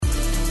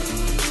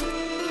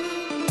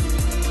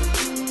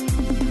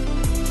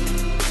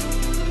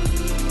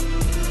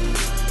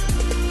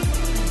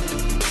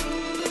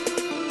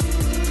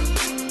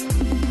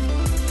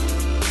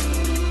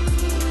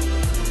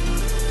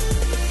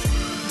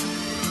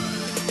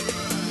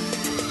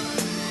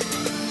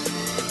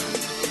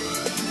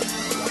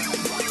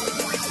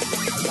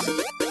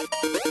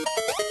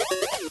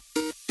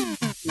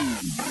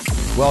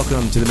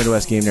Welcome to the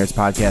Midwest Game Nerds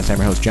Podcast. I'm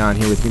your host, John.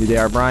 Here with me today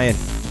are Brian.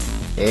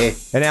 Hey.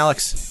 And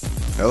Alex.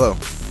 Hello.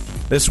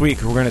 This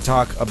week, we're going to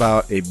talk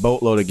about a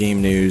boatload of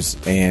game news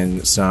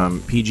and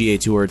some PGA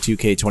Tour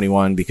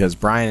 2K21 because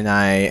Brian and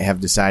I have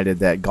decided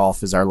that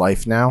golf is our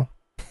life now.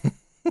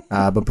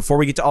 But before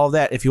we get to all of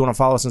that, if you want to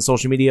follow us on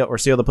social media or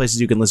see other places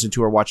you can listen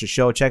to or watch the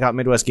show, check out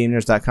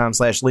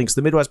MidwestGameNerds.com/links.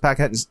 The Midwest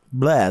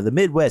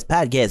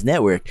Podcast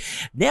Network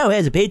now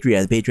has a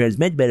Patreon. The Patreon is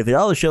meant to benefit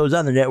all the shows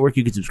on the network.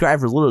 You can subscribe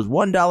for as little as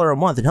 $1 a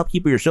month and help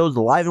keep your shows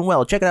alive and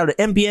well. Check it out at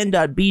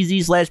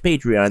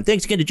mpn.bz/Patreon.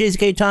 Thanks again to Jason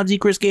K, Tom Z,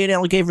 Chris K, and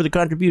Alan K for the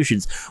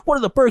contributions. One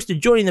of the perks to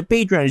joining the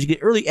Patreon is you get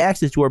early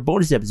access to our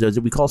bonus episodes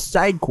that we call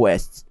side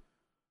quests.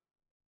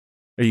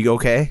 Are you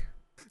okay?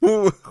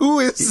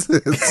 Who is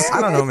this? I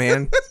don't know,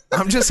 man.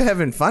 I'm just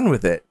having fun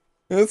with it.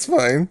 That's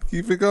fine.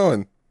 Keep it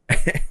going.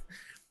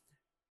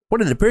 One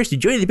of the perks to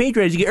joining the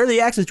Patreon is you get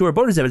early access to our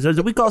bonus episodes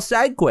that we call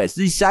side quests.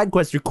 These side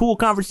quests are cool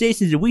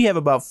conversations that we have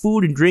about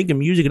food and drink and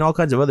music and all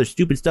kinds of other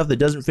stupid stuff that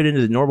doesn't fit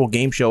into the normal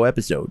game show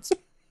episodes.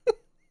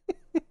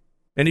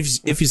 And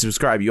if you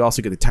subscribe, you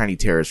also get the Tiny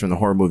Terrors from the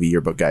Horror Movie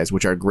Yearbook guys,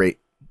 which are great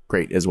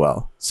as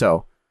well.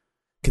 So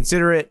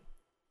consider it.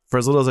 For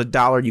as little as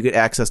 $1, you get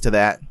access to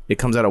that. It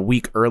comes out a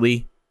week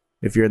early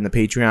if you're in the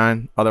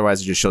Patreon.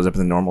 Otherwise, it just shows up in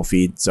the normal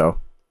feed. So,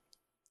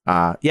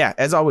 yeah,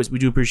 as always, we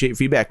do appreciate your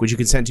feedback, which you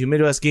can send to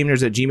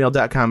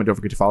MidwestGameNerds@gmail.com. And don't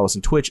forget to follow us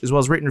on Twitch, as well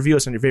as rate and review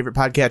us on your favorite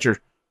podcatcher.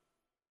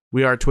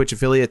 We are Twitch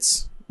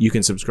affiliates. You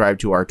can subscribe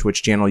to our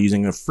Twitch channel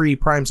using a free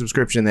Prime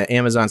subscription that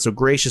Amazon so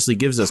graciously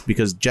gives us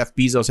because Jeff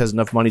Bezos has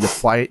enough money to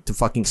fly to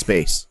fucking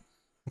space.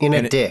 In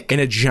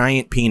a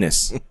giant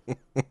penis,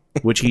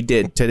 which he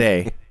did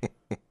today.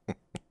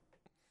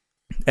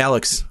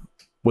 Alex,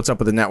 what's up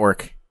with the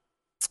network?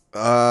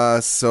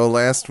 So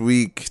last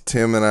week,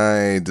 Tim and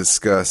I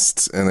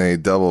discussed in a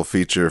double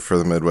feature for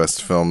the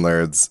Midwest Film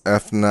Nerds,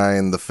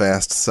 F9, The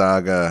Fast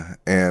Saga,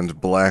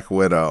 and Black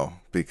Widow,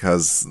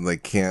 because they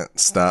can't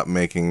stop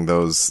making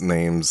those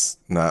names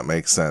not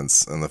make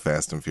sense in the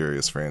Fast and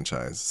Furious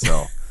franchise.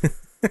 So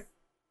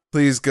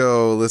please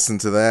go listen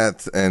to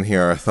that and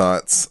hear our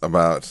thoughts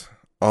about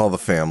all the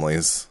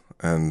families.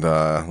 And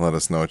let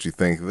us know what you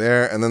think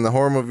there. And then the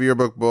Horror Movie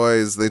Yearbook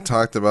boys, they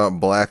talked about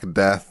Black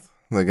Death.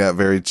 They got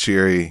very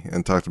cheery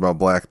and talked about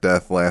Black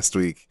Death last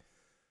week.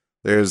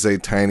 There's a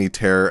Tiny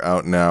Terror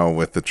out now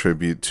with the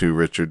tribute to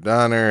Richard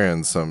Donner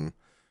and some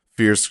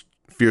Fear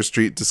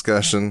Street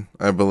discussion,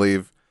 I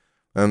believe.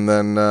 And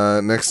then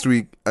next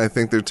week, I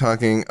think they're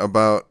talking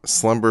about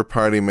Slumber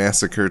Party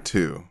Massacre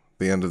 2.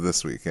 The end of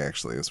this week,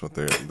 actually, is what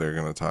they're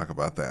going to talk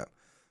about that.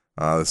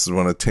 This is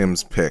one of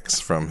Tim's picks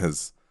from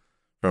his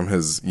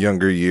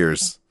younger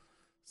years.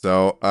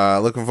 So,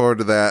 looking forward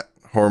to that.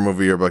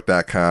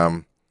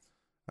 HorrorMovieYearbook.com,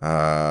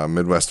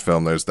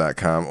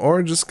 MidwestFilmNerds.com,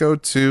 or just go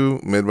to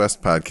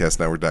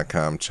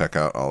MidwestPodcastNetwork.com. Check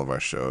out all of our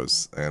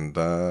shows. And,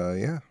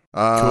 yeah.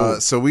 Cool.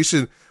 So we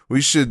should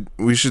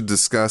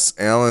discuss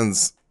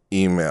Alan's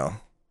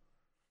email.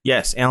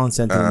 Yes, Alan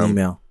sent an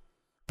email.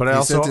 But I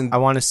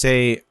want to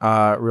say,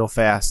 real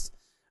fast,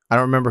 I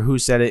don't remember who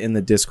said it in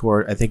the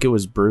Discord. I think it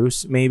was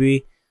Bruce,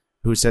 maybe,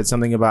 who said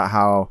something about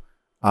how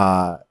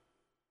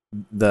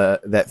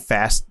that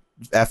Fast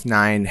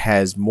F9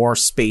 has more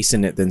space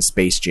in it than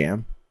Space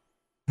Jam.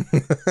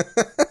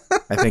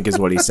 I think is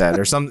what he said,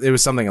 or it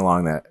was something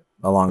along those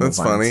lines. That's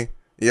funny.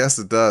 Yes,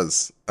 it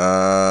does.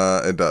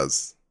 It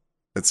does.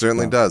 It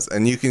certainly does.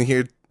 And you can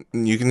hear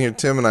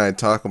Tim and I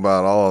talk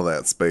about all of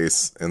that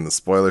space in the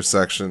spoiler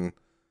section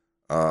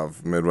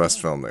of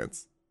Midwest Film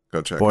Nerds.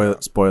 Go check it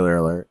out. Spoiler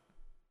alert.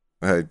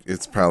 Hey,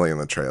 it's probably in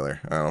the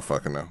trailer. I don't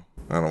fucking know.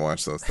 I don't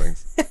watch those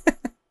things.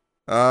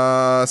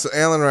 So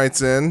Alan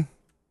writes in,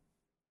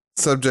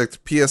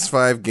 subject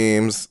PS5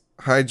 games.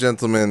 Hi,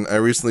 gentlemen. I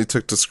recently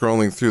took to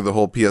scrolling through the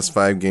whole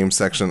PS5 game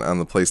section on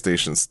the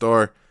PlayStation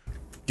Store.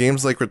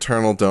 Games like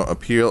Returnal don't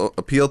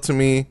appeal to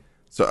me,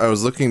 so I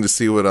was looking to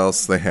see what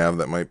else they have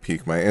that might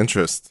pique my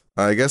interest.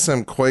 I guess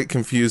I'm quite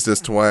confused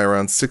as to why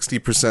around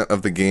 60%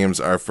 of the games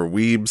are for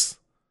weebs.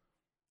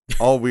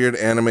 All weird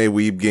anime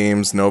weeb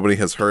games nobody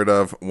has heard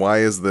of. Why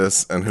is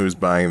this, and who's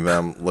buying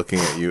them? Looking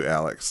at you,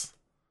 Alex.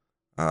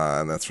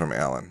 And that's from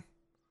Alan.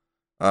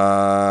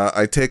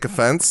 I take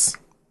offense,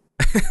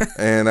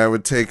 and I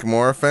would take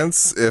more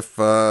offense if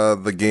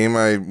the game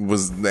I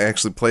was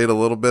actually played a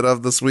little bit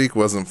of this week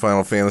wasn't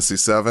Final Fantasy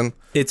VII.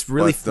 It's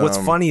really what's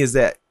funny is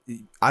that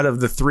out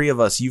of the three of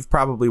us, you've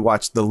probably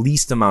watched the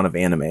least amount of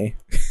anime.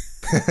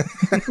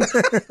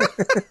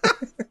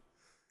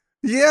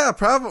 Yeah,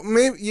 probably.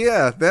 Maybe.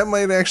 Yeah, that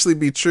might actually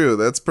be true.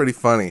 That's pretty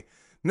funny.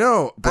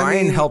 No,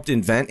 Brian helped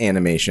invent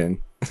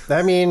animation.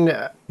 I mean,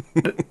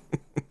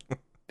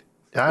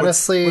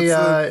 honestly,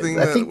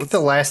 I think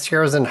the last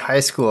year I was in high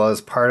school, I was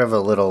part of a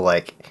little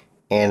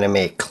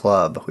anime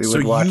club. We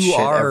would watch shit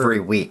every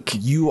week.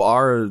 You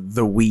are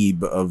the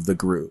weeb of the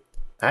group.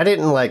 I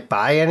didn't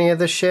buy any of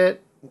the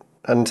shit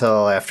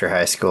until after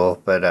high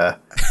school, but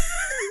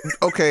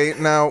okay,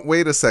 now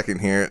wait a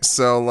second here.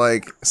 So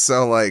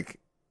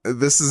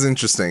this is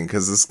interesting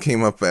because this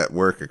came up at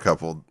work a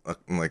couple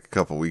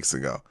weeks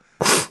ago.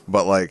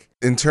 But like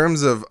in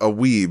terms of a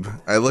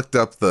weeb, I looked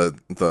up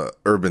the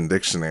Urban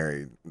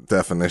Dictionary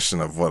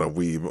definition of what a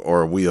weeb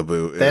or a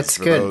weeaboo is. That's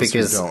for good those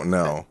because who don't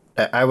know.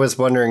 I was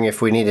wondering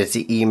if we needed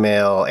to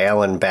email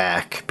Alan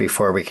back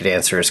before we could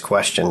answer his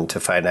question to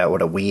find out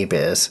what a weeb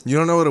is. You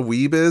don't know what a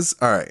weeb is?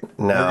 All right.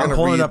 No. I'm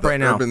pulling it up right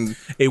now.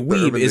 A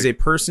weeb is a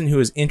person who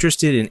is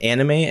interested in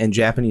anime and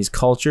Japanese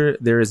culture.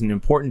 There is an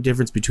important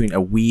difference between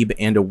a weeb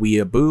and a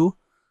weeaboo.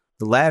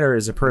 The latter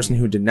is a person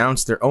who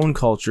denounced their own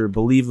culture,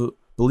 believe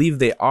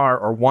they are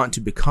or want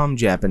to become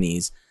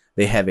Japanese.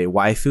 They have a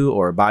waifu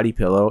or a body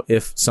pillow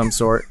of some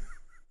sort,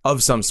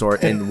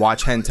 and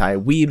watch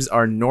hentai. Weebs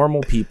are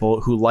normal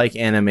people who like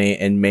anime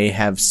and may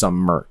have some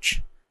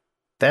merch.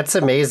 That's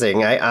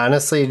amazing. I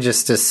honestly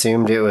just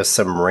assumed it was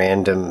some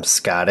random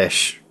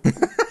Scottish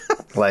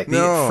phrase.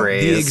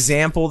 The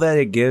example that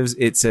it gives,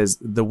 it says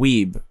the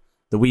weeb.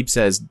 The weeb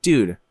says,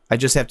 dude, I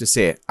just have to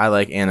say it. I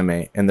like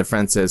anime. And the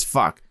friend says,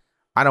 fuck,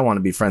 I don't want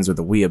to be friends with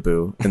a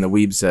weeaboo. And the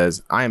weeb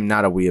says, I am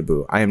not a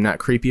weeaboo. I am not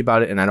creepy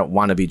about it, and I don't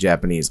want to be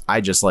Japanese.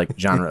 I just like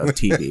genre of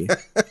TV.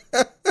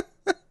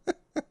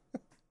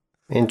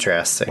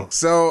 Interesting.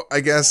 So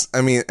I guess,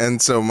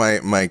 so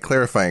my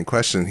clarifying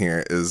question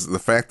here is the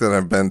fact that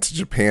I've been to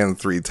Japan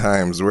 3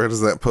 times, where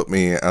does that put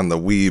me on the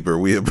weeb or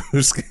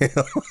weeaboo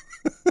scale?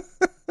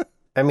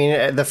 I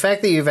mean, the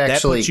fact that you've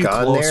actually gone there...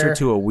 That puts you closer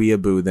to a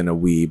weeaboo than a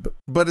weeb.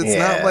 But it's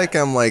not like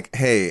I'm like,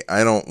 hey,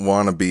 I don't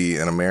want to be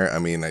an American. I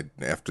mean,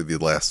 after the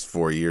last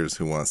 4 years,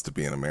 who wants to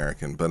be an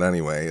American? But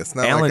anyway, it's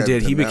not Alan like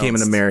did. He became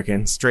an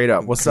American. Straight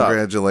up. What's up?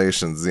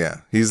 Congratulations. Yeah.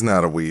 He's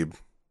not a weeb.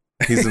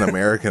 He's an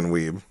American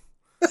weeb.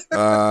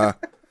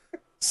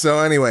 So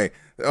anyway,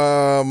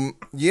 I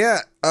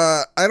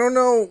don't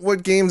know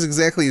what games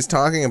exactly he's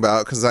talking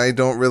about because I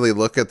don't really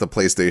look at the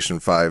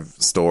PlayStation 5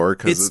 store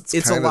because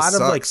it's a lot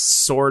of like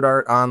Sword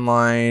Art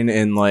Online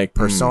and like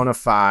Persona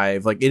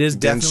 5. Like it is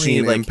definitely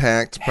Genshin like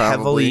Impact,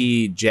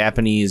 heavily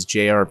Japanese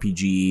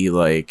JRPG.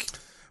 Like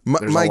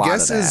my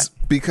guess is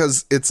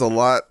because it's a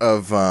lot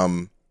of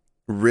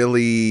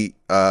really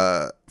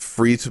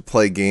free to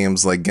play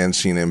games like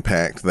Genshin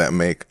Impact that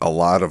make a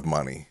lot of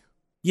money.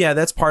 Yeah,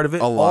 that's part of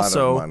it. A lot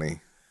of money.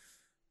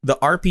 The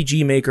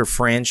RPG Maker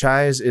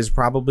franchise is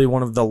probably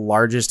one of the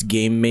largest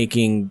game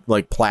making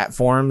like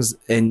platforms,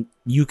 and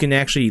you can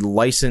actually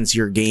license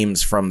your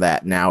games from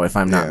that now, if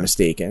I'm not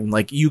mistaken.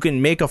 Like you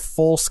can make a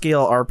full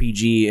scale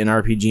RPG in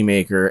RPG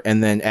Maker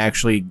and then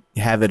actually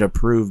have it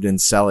approved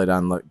and sell it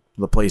on the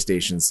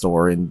PlayStation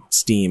Store and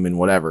Steam and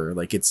whatever.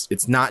 Like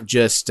it's not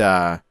just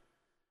a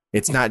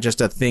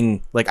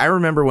thing. Like I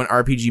remember when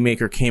RPG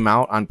Maker came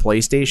out on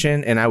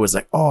PlayStation and I was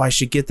like, oh, I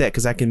should get that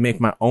because I can make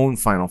my own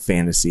Final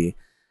Fantasy.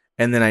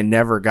 And then I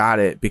never got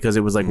it because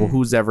it was like, well,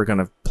 who's ever going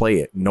to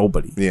play it?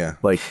 Nobody. Yeah.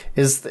 Like,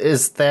 is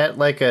that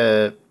like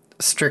a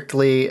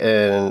strictly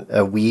a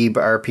weeb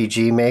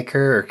RPG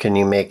Maker, or can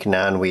you make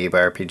non-weeb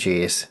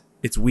RPGs?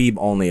 It's weeb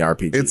only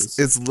RPGs.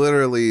 It's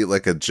literally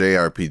like a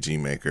JRPG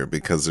Maker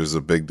because there's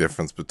a big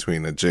difference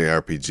between a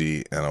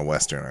JRPG and a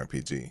Western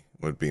RPG.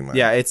 Would be my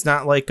it's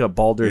not like a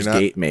Baldur's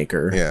Gate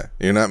Maker. Yeah,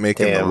 you're not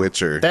making The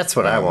Witcher. That's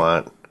what I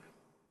want.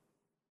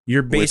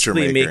 You're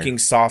basically making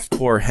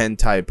softcore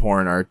hentai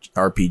porn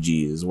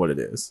RPG is what it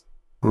is.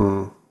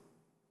 Which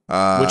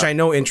I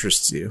know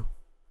interests you.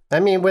 I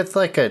mean, with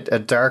like a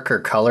darker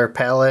color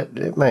palette,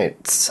 it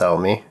might sell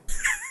me.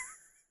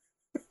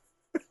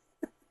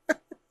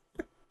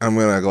 I'm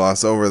going to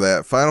gloss over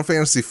that. Final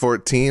Fantasy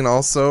 14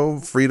 also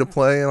free to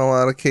play in a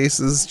lot of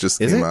cases. Just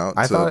came out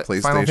to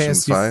PlayStation Final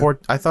Fantasy 5.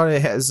 I thought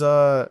it has it's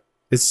a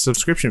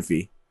subscription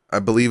fee. I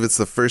believe it's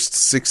the first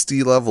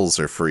 60 levels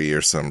are free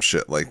or some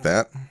shit like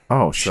that.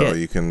 Oh, shit. So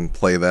you can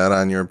play that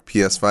on your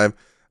PS5.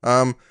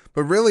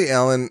 But really,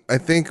 Alan, I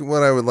think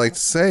what I would like to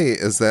say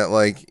is that,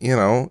 like,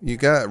 you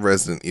got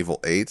Resident Evil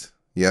 8.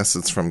 Yes,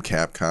 it's from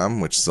Capcom,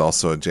 which is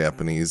also a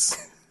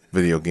Japanese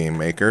video game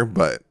maker,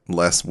 but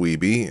less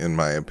weeby, in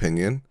my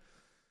opinion.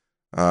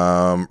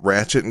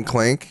 Ratchet and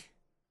Clank,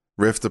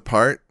 Rift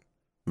Apart,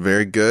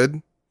 very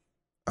good.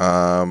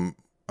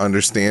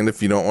 Understand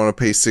if you don't want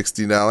to pay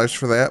 $60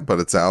 for that,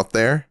 but it's out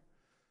there.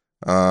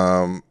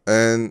 And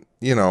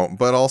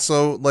but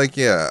also like,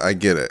 I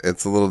get it.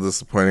 It's a little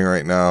disappointing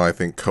right now. I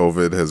think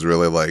COVID has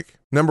really like,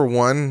 number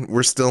one,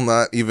 we're still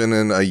not even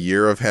in a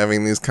year of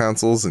having these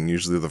consoles. And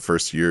usually the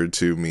first year or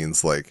two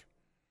means like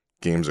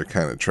games are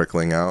kind of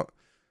trickling out.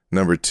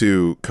 Number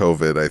two,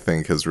 COVID, I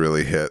think has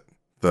really hit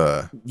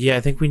the I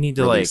think we need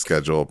to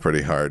schedule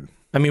pretty hard.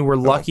 I mean, we're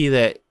lucky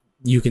that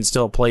you can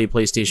still play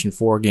PlayStation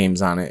 4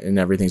 games on it and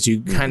everything. So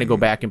you kind of go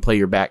back and play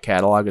your back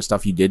catalog of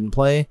stuff you didn't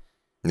play.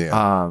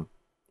 Yeah.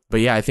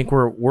 But I think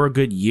we're a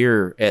good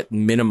year at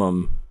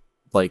minimum,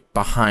 like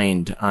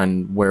behind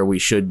on where we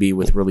should be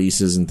with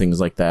releases and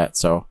things like that.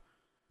 So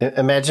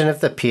imagine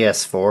if the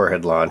PS4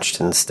 had launched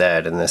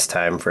instead in this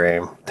time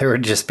frame. There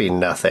would just be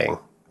nothing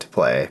to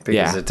play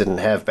because it didn't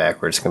have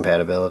backwards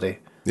compatibility.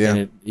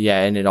 Yeah.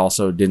 And it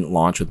also didn't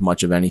launch with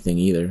much of anything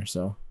either.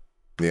 So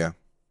yeah.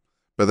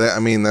 But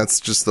that's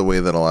just the way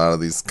that a lot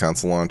of these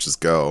console launches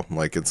go.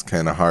 Like, it's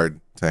kind of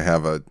hard to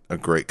have a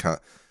great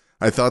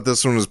I thought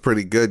this one was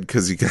pretty good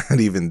because you got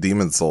even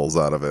Demon Souls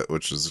out of it,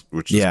 which is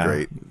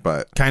great.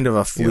 But kind of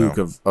a fluke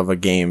of a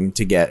game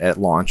to get at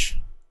launch.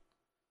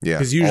 Yeah,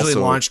 because usually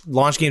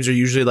launch games are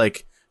usually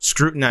like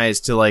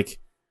scrutinized to like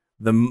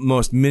the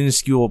most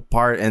minuscule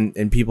part,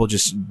 and people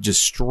just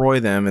destroy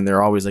them, and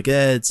they're always like,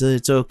 it's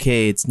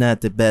okay, it's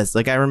not the best.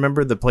 Like I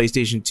remember the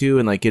PlayStation 2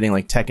 and like getting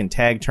like Tekken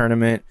Tag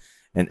Tournament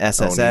and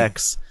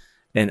SSX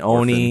and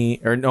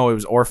Oni, or no, it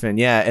was Orphan,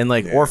 and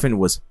like Orphan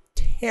was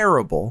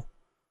terrible,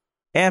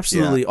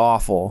 absolutely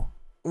awful.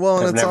 Well,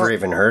 and I've never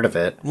even heard of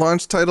it.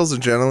 Launch titles are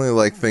generally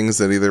like things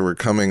that either were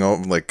coming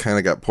over, like kind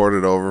of got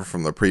ported over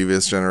from the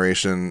previous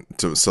generation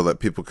so that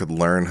people could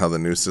learn how the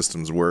new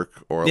systems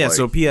work. Or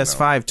so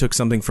PS5 took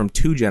something from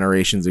 2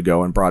 generations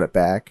ago and brought it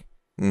back,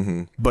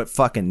 but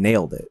fucking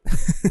nailed it.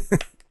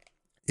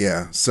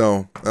 Yeah.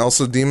 So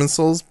also Demon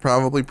Souls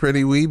probably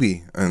pretty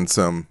weeby in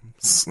some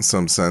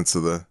sense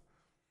of the.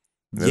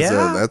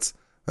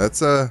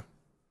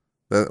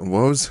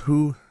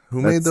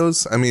 Who made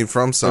those? I mean,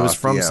 FromSoft. It was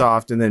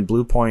FromSoft, and then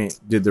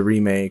Bluepoint did the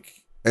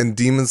remake. And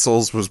Demon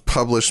Souls was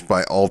published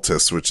by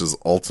Altus, which is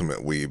Ultimate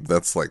Weeb.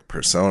 That's like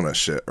Persona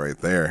shit right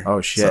there. Oh,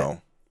 shit. So,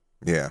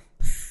 yeah.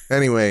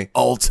 Anyway.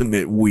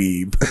 Ultimate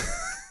Weeb.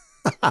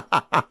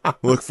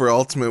 Look for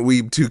Ultimate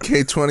Weeb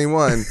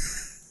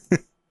 2K21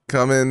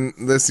 coming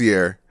this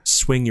year.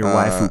 Swing your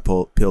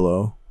waifu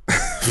pillow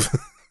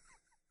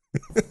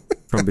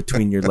from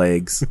between your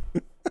legs.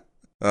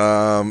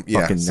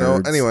 Yeah.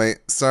 So anyway,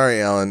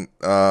 sorry, Alan.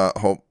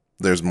 Hope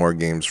there's more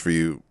games for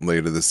you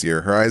later this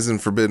year. Horizon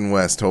Forbidden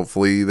West.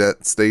 Hopefully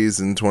that stays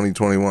in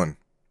 2021,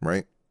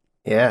 right?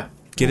 Yeah.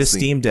 Get a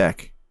Steam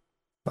Deck.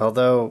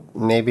 Although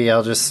maybe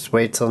I'll just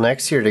wait till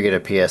next year to get a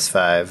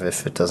PS5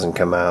 if it doesn't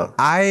come out.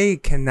 I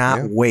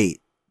cannot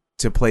wait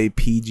to play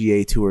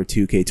PGA Tour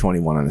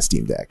 2K21 on a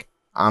Steam Deck.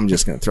 I'm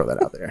just gonna throw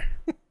that out there.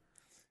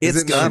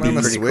 It's gonna be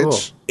pretty Switch? Cool.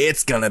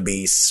 It's gonna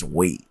be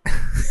sweet.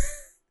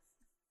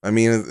 I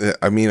mean,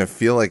 I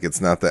feel like it's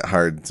not that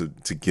hard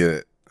to get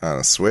it on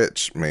a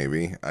Switch.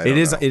 Maybe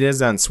it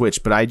is on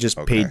Switch, but I just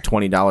paid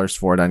 $20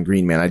 for it on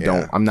Green Man.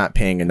 I'm not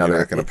paying another. You're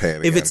not going to pay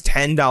it. If it's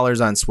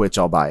 $10 on Switch,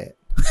 I'll buy it.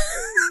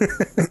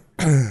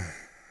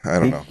 I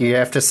don't know. You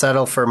have to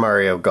settle for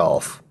Mario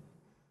Golf.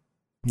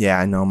 Yeah,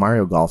 I know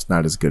Mario Golf's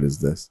not as good as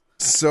this.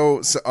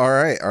 So all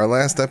right. Our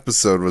last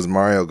episode was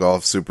Mario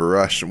Golf Super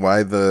Rush.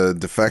 Why the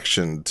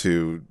defection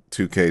to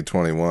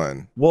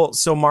 2K21? Well,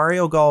 so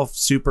Mario Golf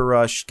Super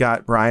Rush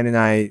got Brian and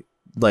I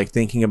like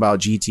thinking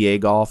about GTA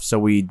Golf, so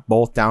we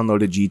both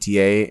downloaded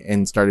GTA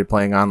and started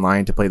playing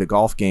online to play the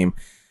golf game,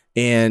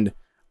 and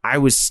I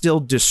was still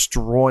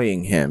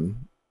destroying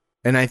him.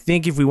 And I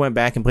think if we went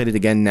back and played it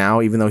again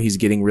now, even though he's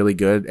getting really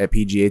good at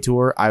PGA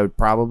Tour, I would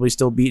probably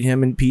still beat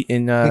him in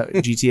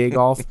GTA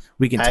Golf.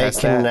 We can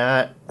test that. I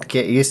cannot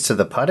get used to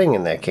the putting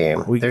in that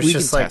game. There's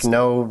just like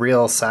no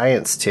real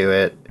science to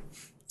it.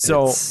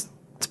 So it's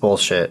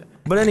bullshit.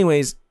 But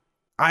anyways,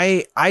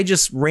 I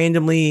just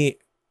randomly,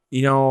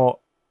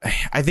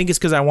 I think it's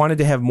because I wanted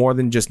to have more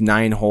than just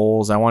 9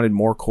 holes. I wanted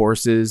more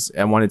courses.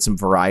 I wanted some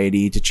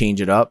variety to change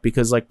it up,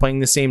 because like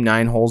playing the same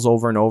 9 holes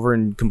over and over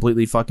and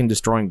completely fucking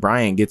destroying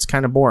Brian gets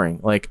kind of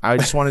boring. Like I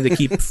just wanted to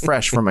keep it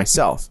fresh for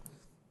myself.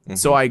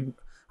 So I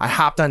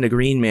hopped onto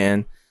Green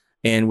Man,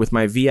 and with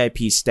my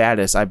VIP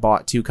status, I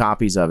bought 2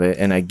 copies of it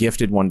and I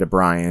gifted one to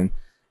Brian.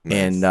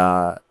 Nice.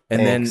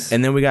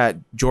 And then we got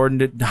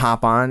Jordan to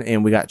hop on,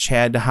 and we got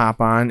Chad to hop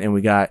on, and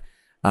we got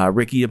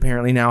Ricky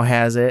apparently now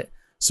has it.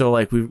 So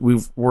like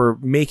we're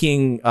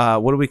making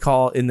what do we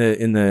call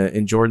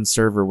in Jordan's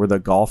server? We're the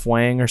Golf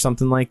Wang or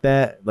something like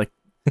that. Like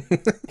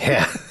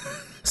yeah.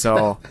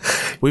 So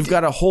we've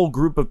got a whole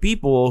group of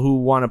people who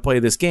want to play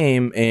this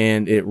game,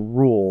 and it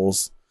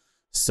rules.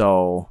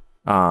 So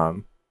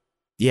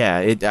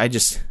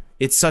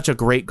it's such a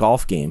great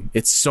golf game.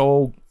 It's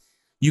so.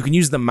 You can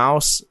use the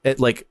mouse at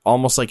like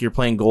almost like you're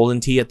playing Golden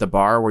Tee at the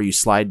bar, where you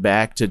slide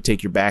back to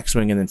take your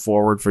backswing and then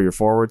forward for your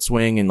forward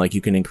swing, and like you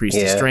can increase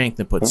the strength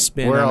and put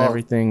spin on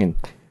everything. And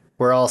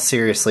we're all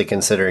seriously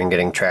considering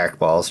getting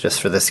trackballs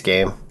just for this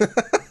game.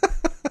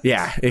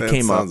 Yeah, it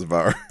came up.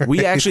 About right.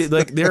 We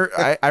actually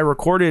I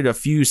recorded a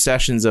few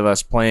sessions of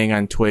us playing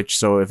on Twitch,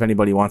 so if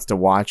anybody wants to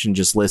watch and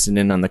just listen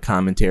in on the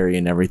commentary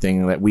and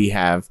everything that we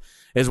have,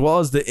 as well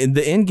as the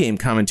in-game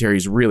commentary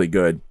is really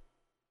good.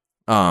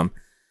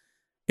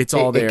 It's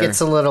all there. It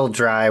gets a little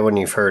dry when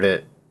you've heard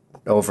it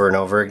over and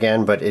over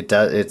again, but it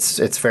does.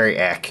 It's very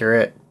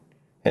accurate,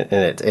 and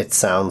it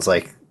sounds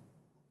like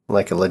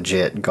a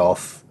legit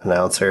golf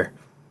announcer.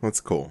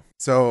 That's cool.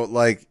 So,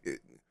 like,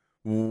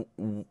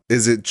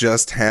 is it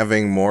just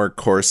having more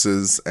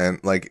courses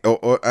and like?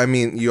 I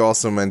mean, you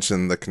also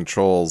mentioned the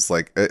controls.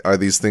 Like, are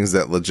these things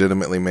that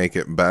legitimately make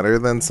it better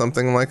than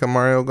something like a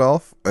Mario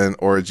Golf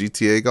or a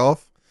GTA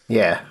Golf?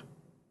 Yeah.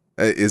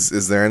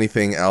 Is there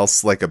anything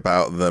else like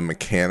about the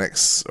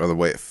mechanics or the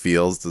way it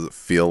feels? Does it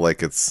feel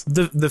like it's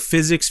the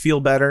physics feel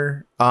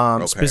better?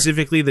 Okay.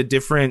 Specifically the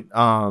different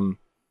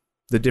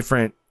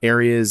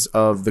areas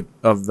of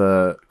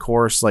the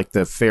course, like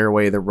the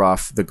fairway, the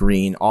rough, the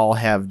green, all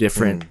have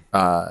different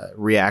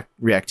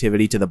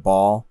reactivity to the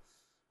ball.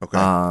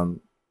 Okay.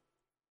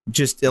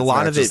 Just a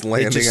lot of just it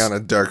landing just, on a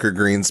darker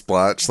green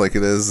splotch like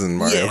it is in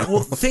Mario. Yeah,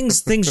 well,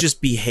 things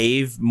just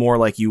behave more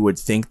like you would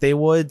think they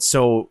would.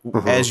 So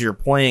as you're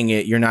playing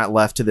it, you're not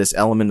left to this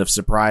element of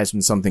surprise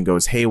when something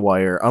goes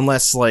haywire,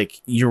 unless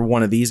like you're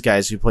one of these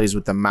guys who plays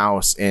with the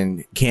mouse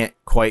and can't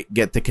quite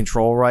get the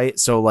control right.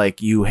 So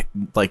like you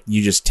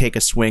just take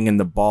a swing and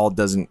the ball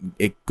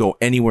doesn't go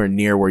anywhere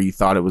near where you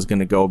thought it was going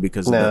to go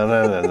because of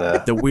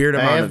the weird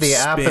amount of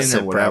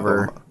spin or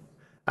whatever. Problem.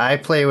 I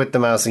play with the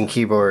mouse and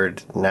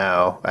keyboard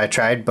now. I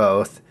tried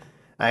both.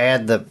 I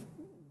had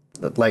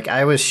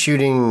I was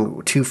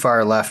shooting too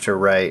far left or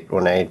right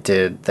when I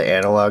did the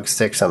analog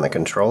sticks on the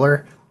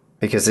controller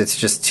because it's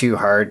just too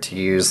hard to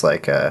use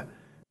like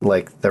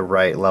the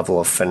right level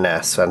of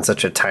finesse on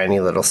such a tiny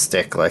little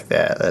stick like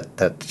that.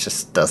 That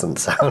just doesn't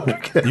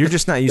sound good. You're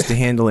just not used to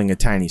handling a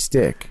tiny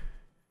stick.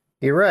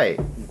 You're right.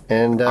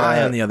 And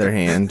I, on the other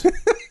hand,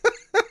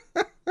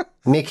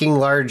 making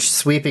large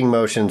sweeping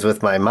motions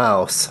with my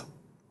mouse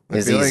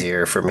is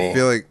easier for me. I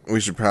feel like we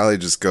should probably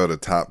just go to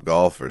Top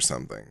Golf or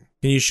something.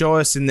 Can you show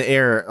us in the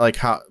air like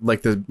how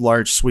like the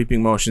large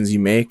sweeping motions you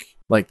make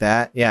like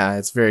that? Yeah,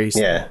 it's very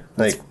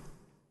like.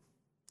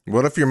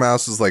 What if your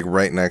mouse is like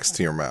right next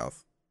to your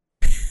mouth?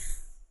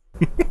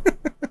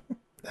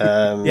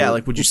 Yeah,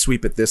 like would you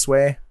sweep it this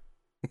way?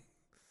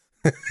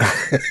 That's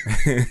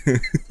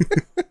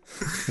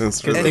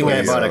good thing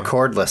I bought a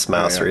cordless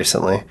mouse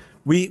recently.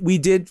 We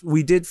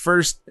did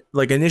first,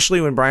 like initially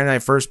when Brian and I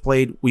first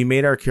played, we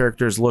made our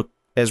characters look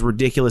as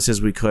ridiculous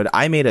as we could.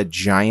 I made a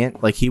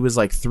giant, like he was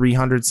like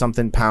 300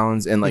 something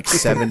pounds and like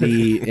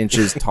 70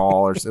 inches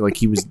tall, or like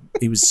he was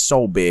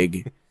so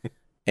big.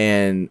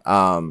 And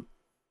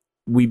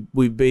we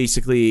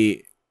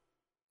basically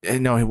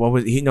no, what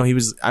was he? No, he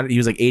was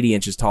like 80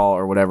 inches tall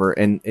or whatever.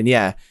 And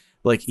yeah,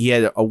 like he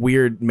had a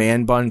weird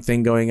man bun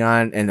thing going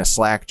on and a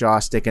slack jaw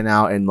sticking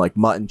out and like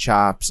mutton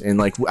chops. And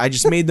like, I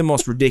just made the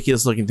most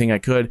ridiculous looking thing I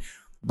could.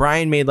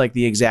 Brian made like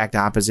the exact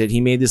opposite.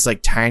 He made this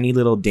like tiny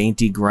little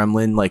dainty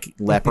gremlin, like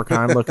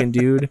leprechaun looking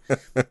dude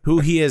who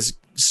he has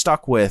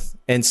stuck with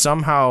and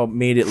somehow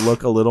made it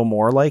look a little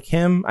more like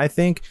him, I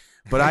think.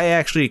 But I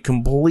actually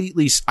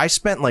I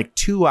spent like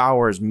 2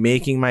 hours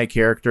making my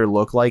character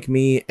look like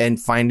me and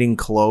finding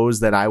clothes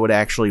that I would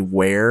actually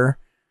wear.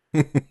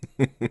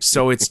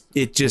 So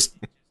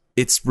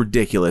it's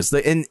ridiculous.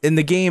 In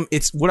the game,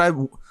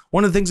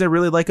 one of the things I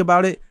really like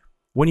about it,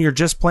 when you're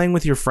just playing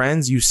with your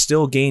friends, you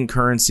still gain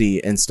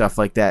currency and stuff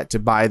like that to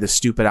buy the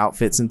stupid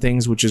outfits and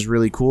things, which is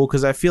really cool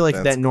because I feel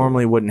like that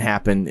normally wouldn't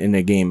happen in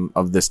a game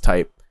of this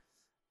type.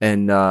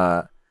 And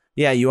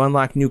yeah, you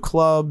unlock new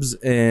clubs,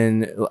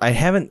 and I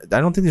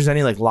don't think there's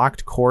any like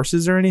locked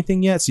courses or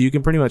anything yet, so you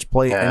can pretty much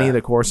play any of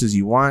the courses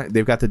you want.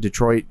 They've got the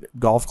Detroit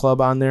Golf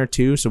Club on there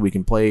too, so we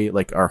can play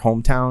like our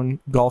hometown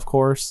golf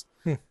course,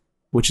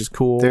 which is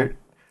cool.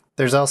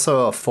 There's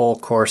also a full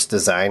course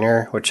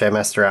designer, which I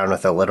messed around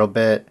with a little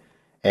bit,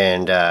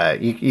 and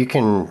you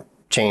can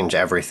change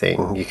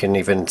everything. You can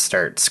even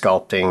start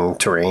sculpting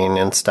terrain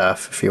and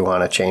stuff if you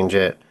want to change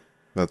it.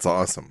 That's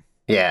awesome.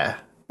 Yeah,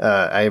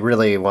 I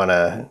really want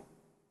to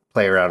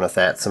play around with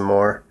that some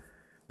more.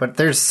 But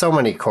there's so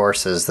many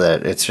courses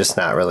that it's just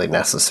not really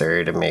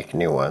necessary to make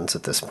new ones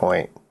at this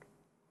point.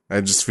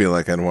 I just feel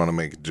like I'd want to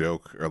make a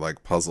joke or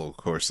like puzzle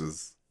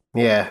courses.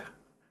 Yeah.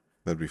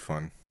 That'd be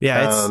fun.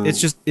 Yeah,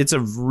 it's a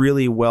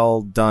really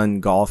well done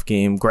golf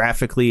game.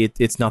 Graphically,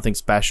 it's nothing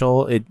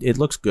special. It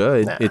looks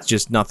good. Nah. It's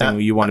just nothing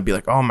you want to be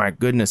like, oh my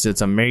goodness,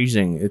 it's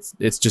amazing.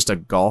 It's just a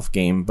golf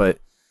game. But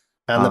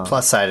on the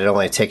plus side, it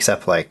only takes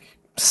up like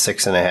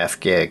 6.5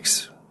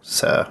 gigs.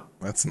 So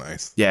that's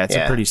nice. Yeah, it's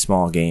a pretty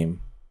small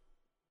game,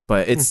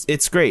 but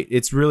it's great.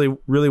 It's really,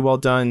 really well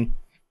done.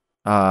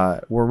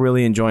 We're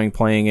really enjoying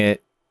playing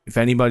it. If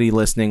anybody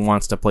listening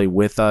wants to play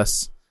with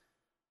us,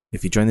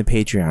 if you join the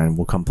Patreon,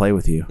 we'll come play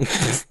with you.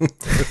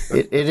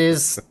 It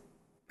is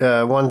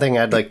one thing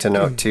I'd like to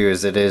note too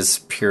is it is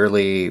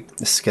purely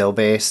skill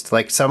based.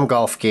 Like some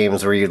golf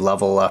games where you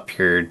level up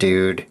your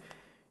dude,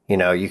 you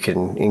know, you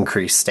can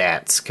increase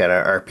stats, kind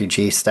of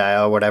RPG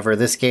style, whatever.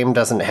 This game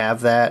doesn't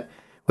have that.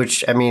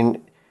 Which, I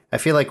mean, I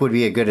feel like would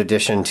be a good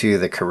addition to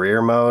the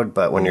career mode,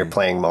 but when you're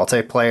playing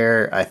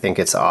multiplayer, I think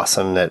it's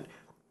awesome that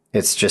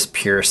it's just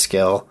pure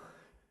skill.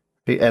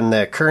 And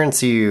the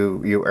currency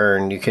you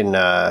earn, you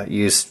can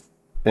use,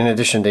 in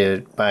addition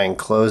to buying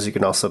clothes, you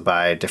can also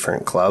buy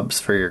different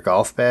clubs for your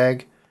golf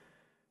bag.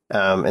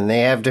 And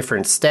they have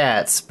different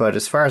stats, but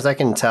as far as I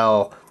can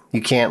tell,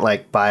 you can't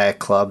like buy a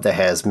club that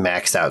has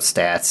maxed out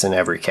stats in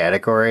every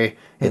category.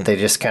 They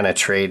just kind of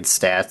trade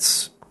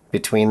stats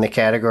between the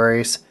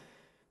categories.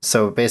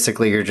 So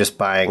basically, you're just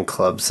buying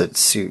clubs that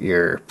suit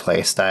your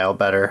play style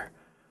better.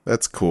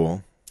 That's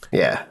cool.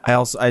 Yeah.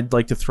 I'd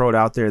like to throw it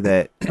out there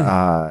that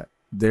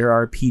there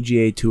are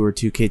PGA Tour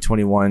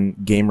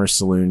 2K21 Gamer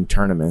Saloon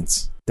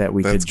tournaments that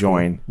we could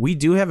join. Cool. We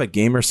do have a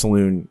Gamer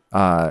Saloon.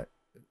 What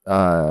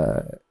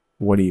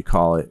do you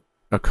call it?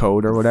 A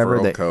code or whatever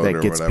that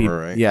gets people.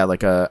 Right? Yeah,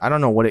 like I don't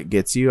know what it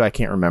gets you. I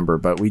can't remember,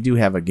 but we do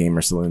have a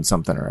Gamer Saloon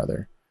something or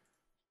other.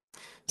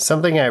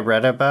 Something I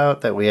read about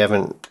that we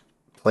haven't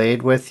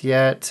played with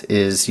yet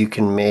is you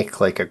can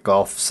make like a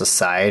golf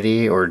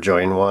society or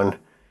join one,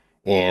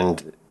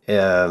 and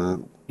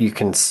you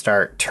can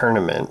start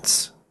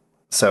tournaments.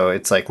 So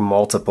it's like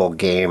multiple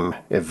game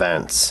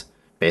events,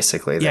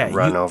 basically, that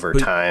run over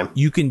time.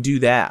 You can do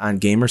that on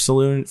Gamer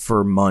Saloon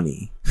for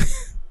money.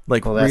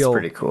 Like, well, that's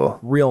pretty cool.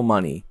 Real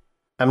money.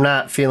 I'm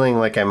not feeling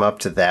like I'm up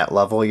to that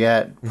level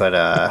yet,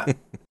 but...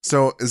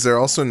 So is there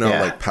also no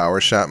like power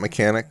shot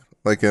mechanic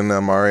like in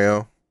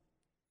Mario?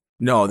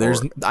 No,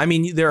 there's... I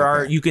mean, there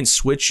are... You can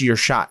switch your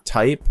shot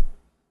type,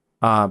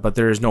 but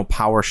there is no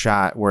power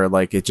shot where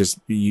like it just...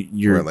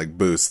 You're where it like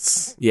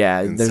boosts.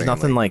 Yeah, there's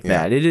nothing like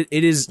that. It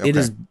is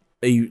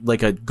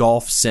like a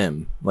golf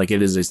sim. Like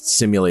it is a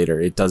simulator.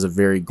 It does a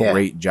very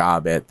great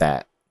job at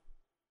that.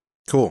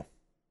 Cool.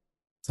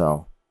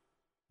 So,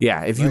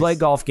 yeah, if you like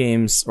golf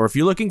games, or if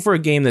you're looking for a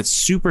game that's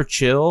super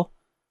chill,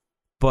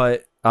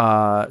 but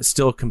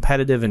still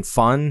competitive and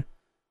fun,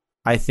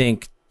 I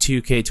think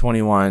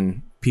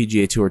 2K21,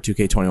 PGA Tour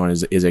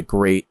 2K21 is a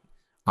great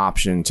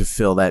option to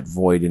fill that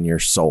void in your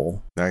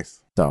soul.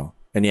 Nice. So,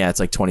 and yeah, it's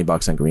like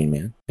 $20 on Green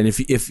Man. And if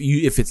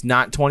it's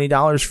not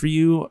 $20 for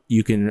you,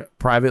 you can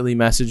privately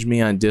message me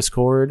on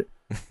Discord,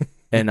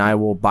 and I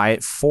will buy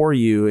it for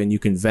you, and you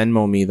can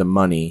Venmo me the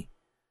money,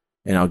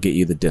 and I'll get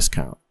you the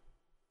discount.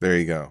 There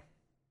you go.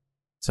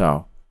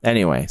 So,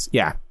 anyways,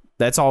 yeah,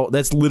 that's all.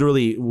 That's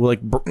literally like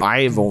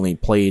I've only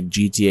played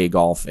GTA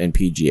Golf and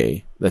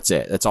PGA. That's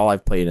it. That's all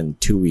I've played in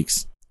 2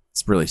 weeks.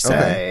 It's really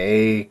sad.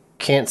 I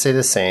can't say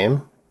the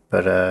same,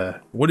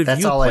 but what have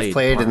that's you all played, I've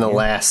played in the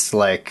last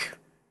like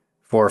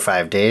 4 or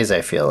 5 days.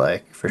 I feel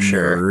like for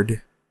sure.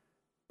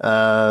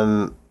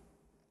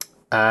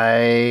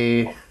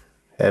 I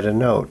had a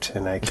note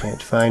and I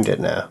can't find it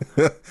now.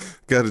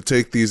 Got to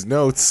take these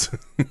notes.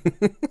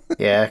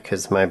 Yeah,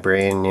 because my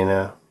brain,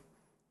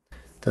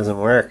 doesn't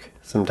work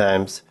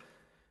sometimes.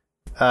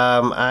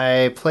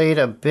 I played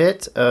a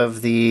bit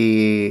of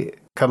the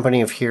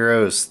Company of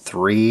Heroes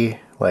 3,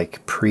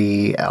 like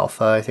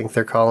pre-alpha, I think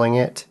they're calling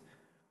it.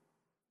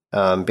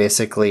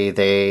 Basically,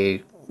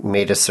 they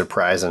made a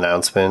surprise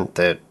announcement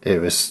that it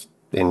was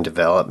in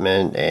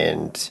development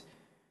and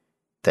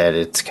that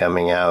it's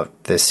coming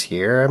out this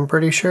year, I'm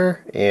pretty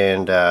sure.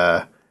 And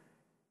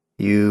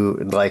you,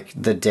 like,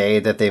 the day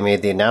that they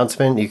made the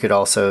announcement, you could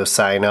also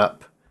sign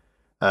up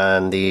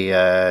on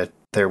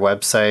their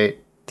website,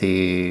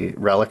 the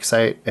Relic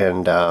site,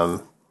 and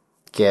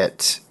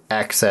get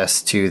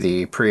access to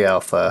the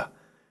pre-alpha,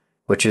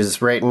 which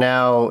is right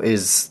now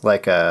is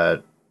like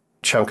a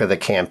chunk of the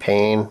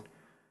campaign.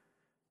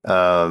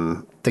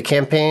 The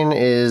campaign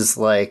is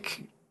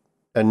like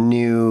a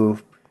new...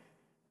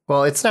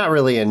 Well, it's not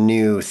really a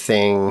new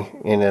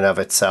thing in and of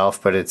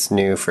itself, but it's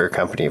new for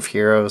Company of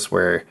Heroes,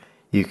 where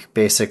you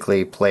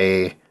basically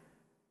play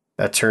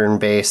a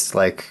turn-based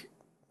like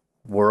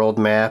world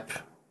map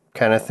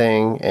kind of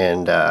thing,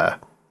 and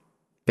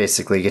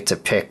basically get to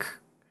pick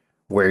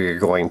where you're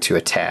going to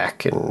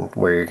attack and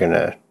where you're going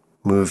to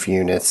move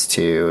units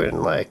to,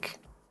 and like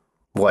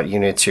what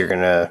units you're going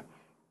to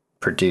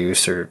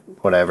produce or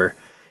whatever.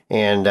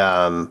 And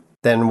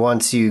then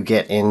once you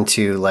get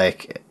into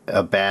like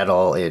a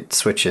battle, it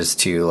switches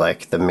to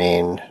like the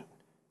main,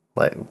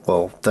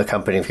 the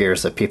Company of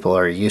Heroes that people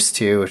are used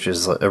to, which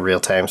is a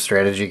real-time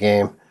strategy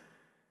game.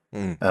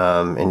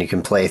 And you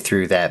can play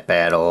through that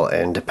battle,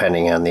 and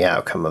depending on the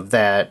outcome of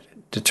that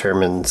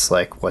determines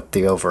like what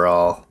the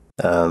overall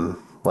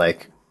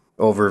like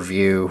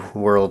overview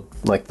world,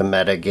 like the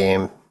meta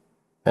game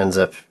ends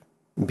up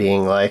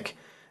being like.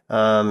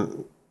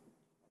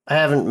 I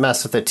haven't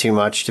messed with it too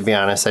much, to be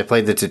honest. I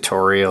played the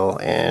tutorial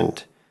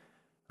and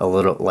a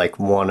little, like,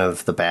 one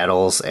of the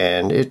battles,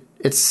 and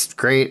it's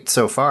great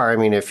so far. I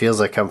mean, it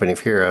feels like Company of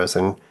Heroes,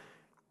 and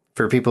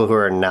for people who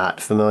are not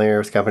familiar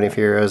with Company of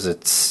Heroes,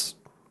 it's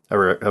a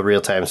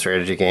real-time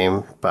strategy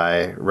game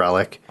by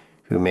Relic,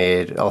 who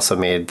also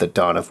made the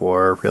Dawn of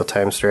War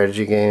real-time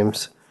strategy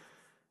games.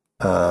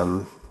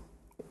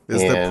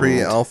 Is the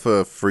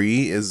pre-alpha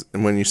free is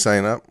when you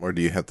sign up, or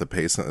do you have to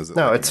pay something?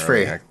 No, it's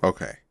free.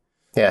 Okay.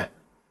 Yeah.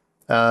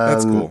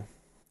 That's cool.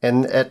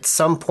 And at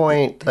some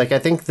point, like, I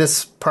think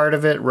this part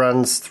of it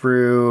runs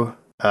through,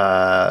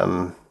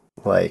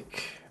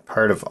 like,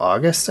 part of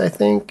August, I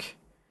think.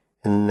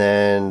 And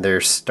then they're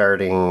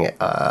starting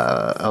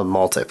a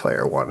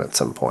multiplayer one at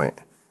some point.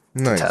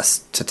 Nice.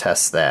 to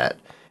test that.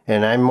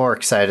 And I'm more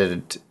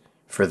excited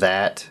for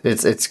that.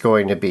 It's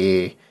going to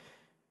be,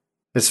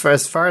 as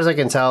far as I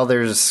can tell,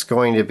 there's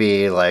going to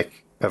be,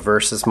 like, a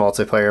versus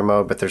multiplayer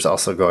mode, but there's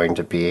also going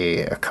to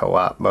be a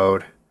co-op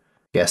mode.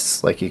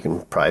 Yes, like you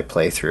can probably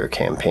play through a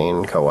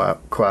campaign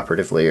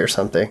cooperatively or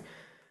something.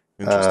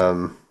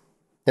 Interesting.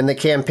 And the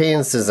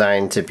campaign's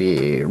designed to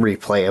be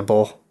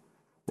replayable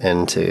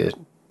and to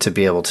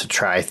be able to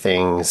try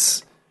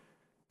things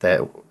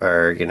that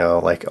are,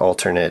 like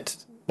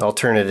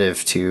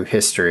alternative to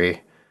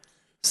history.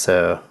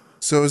 So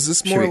is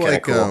this more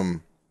like cool.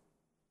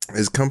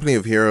 Is Company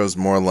of Heroes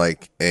more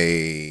like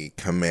a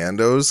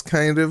Commandos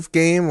kind of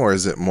game, or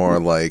is it more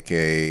like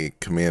a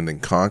Command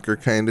and Conquer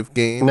kind of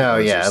game? No, Or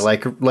is yeah,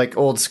 there like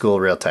old school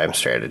real time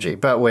strategy,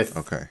 but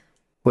okay.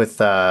 with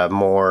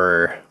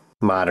more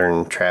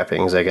modern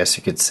trappings, I guess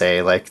you could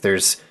say. Like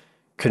there's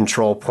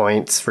control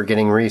points for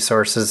getting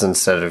resources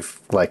instead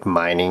of like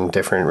mining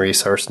different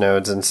resource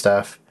nodes and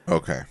stuff.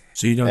 Okay.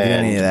 So you don't get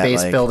any of And that,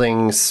 base like,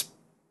 building's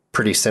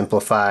pretty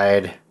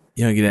simplified.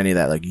 you don't get any of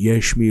that, like,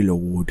 yes, me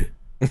lord.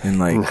 And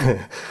like,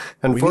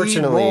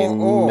 Unfortunately,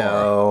 more ore.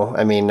 no.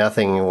 I mean,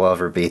 nothing will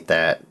ever beat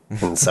that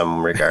in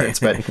some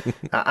regards. But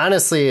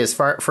honestly, as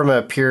far from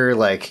a pure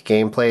like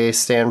gameplay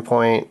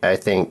standpoint, I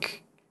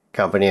think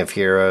Company of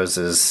Heroes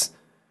is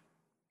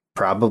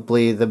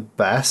probably the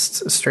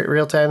best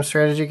real-time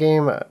strategy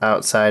game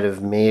outside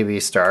of maybe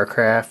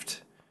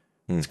StarCraft.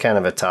 It's kind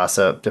of a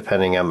toss-up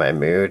depending on my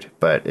mood,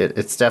 but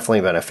it's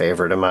definitely been a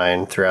favorite of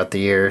mine throughout the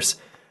years.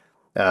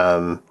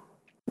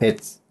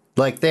 It's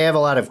like they have a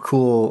lot of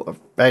cool.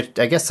 I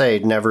guess I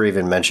never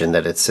even mentioned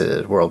that it's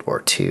a World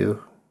War II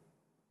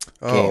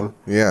game.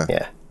 Yeah.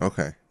 Yeah.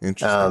 Okay.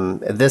 Interesting.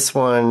 This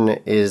one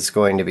is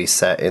going to be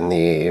set in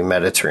the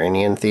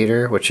Mediterranean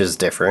theater, which is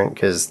different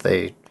because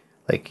they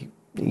like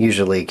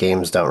usually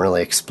games don't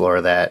really explore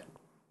that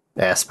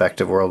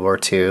aspect of World War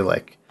II,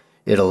 like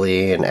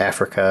Italy and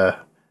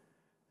Africa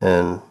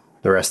and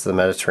the rest of the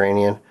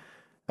Mediterranean.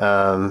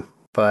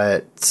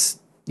 But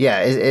yeah,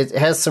 it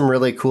has some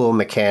really cool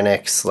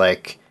mechanics.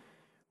 Like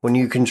when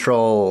you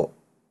control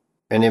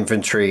an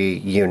infantry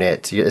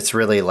unit, it's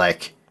really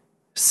like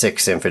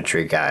 6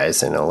 infantry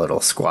guys in a little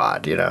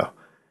squad, you know,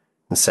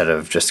 instead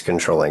of just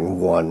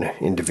controlling one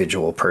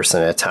individual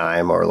person at a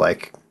time, or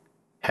like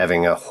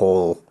having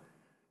to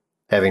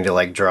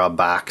like draw a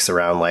box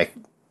around like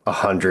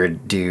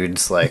 100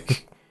 dudes,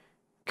 like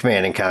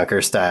Command and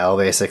Conquer style,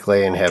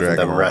 basically, and having Drag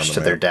them them rush around to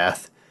the their map.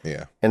 death.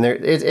 Yeah. And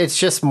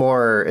it's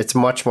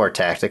much more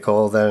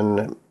tactical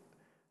than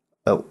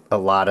a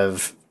lot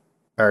of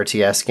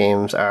RTS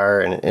games are,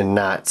 and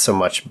not so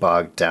much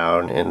bogged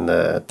down in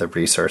the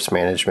resource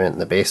management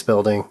and the base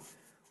building,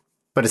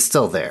 but it's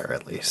still there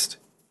at least.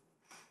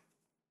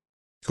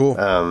 Cool.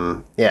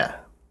 Yeah,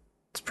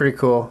 it's pretty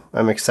cool.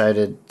 I'm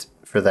excited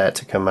for that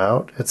to come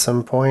out at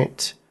some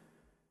point.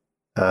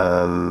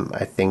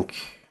 I think,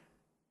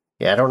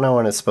 yeah, I don't know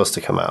when it's supposed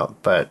to come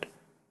out, but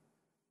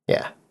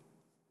yeah.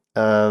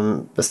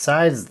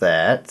 Besides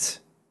that,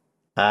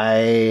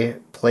 I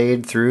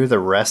played through the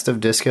rest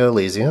of Disco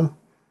Elysium.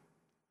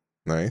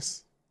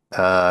 Nice.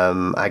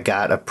 I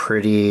got a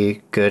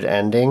pretty good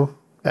ending,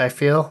 I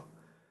feel.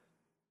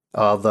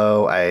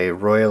 Although I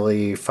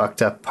royally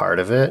fucked up part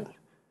of it,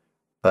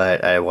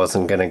 but I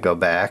wasn't going to go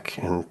back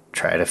and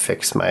try to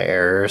fix my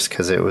errors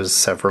because it was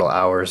several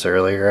hours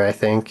earlier, I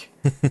think.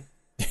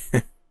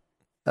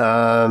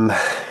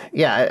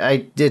 Yeah,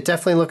 it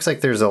definitely looks like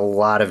there's a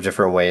lot of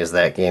different ways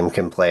that game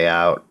can play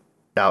out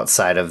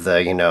outside of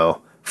the,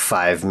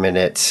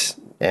 5-minute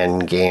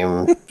end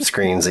game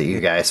screens that you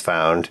guys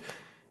found.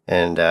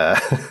 And,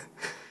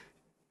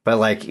 but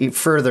like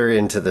further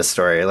into the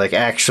story, like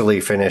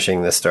actually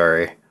finishing the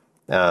story,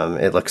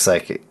 it looks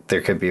like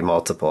there could be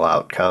multiple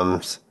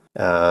outcomes.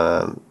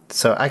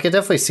 So I could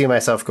definitely see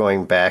myself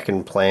going back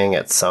and playing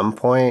at some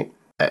point.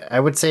 I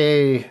would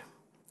say,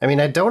 I mean,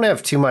 I don't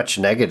have too much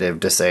negative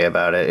to say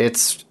about it.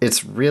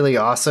 It's really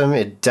awesome.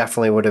 It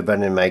definitely would have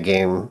been in my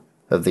game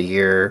of the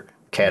year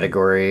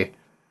category.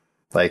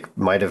 Like,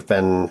 might have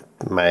been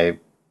my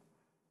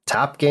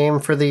top game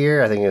for the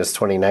year. I think it was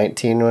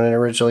 2019 when it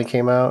originally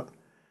came out.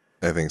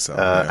 I think so.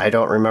 Yeah. I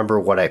don't remember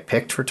what I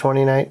picked for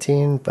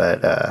 2019,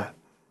 but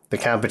the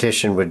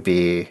competition would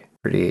be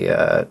pretty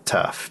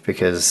tough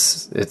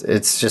because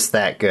it's just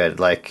that good.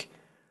 Like,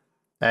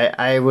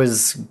 I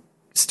was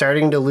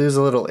starting to lose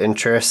a little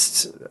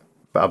interest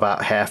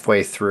about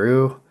halfway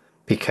through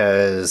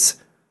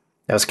because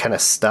I was kind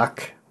of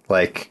stuck.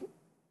 Like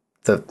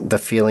the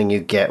feeling you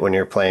get when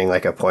you're playing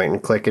like a point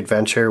and click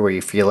adventure where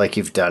you feel like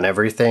you've done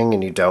everything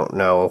and you don't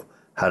know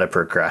how to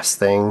progress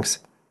things.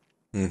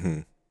 Mm-hmm.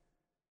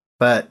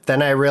 But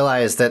then I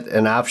realized that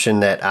an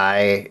option that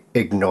I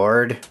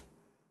ignored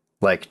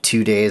like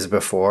 2 days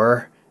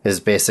before is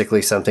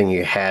basically something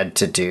you had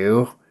to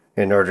do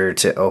in order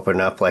to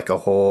open up like a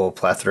whole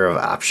plethora of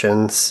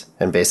options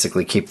and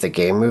basically keep the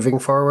game moving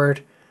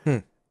forward.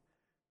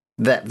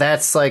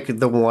 That's like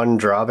the one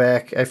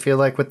drawback I feel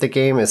like with the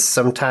game is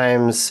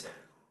sometimes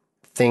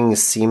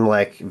things seem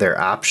like they're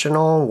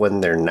optional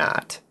when they're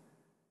not.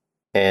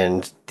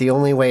 And the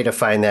only way to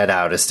find that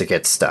out is to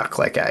get stuck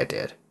like I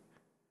did.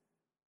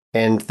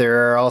 And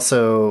there are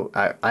also,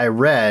 I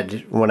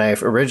read when I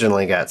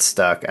originally got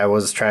stuck, I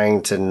was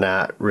trying to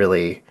not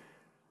really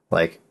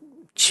like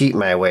cheat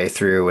my way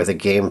through with a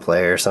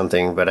gameplay or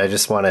something, but I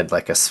just wanted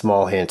like a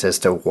small hint as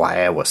to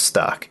why I was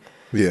stuck.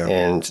 Yeah.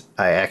 And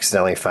I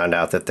accidentally found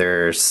out that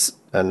there's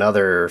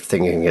another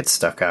thing you can get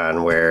stuck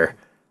on where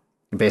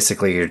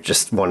basically you're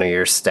just one of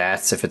your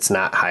stats. If it's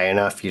not high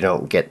enough, you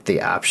don't get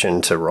the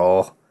option to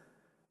roll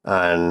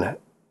on,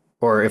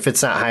 or if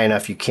it's not high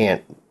enough, you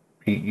can't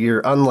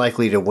you're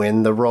unlikely to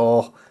win the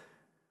roll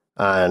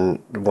on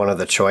one of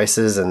the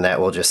choices, and that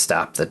will just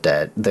stop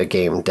the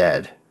game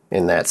dead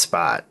in that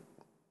spot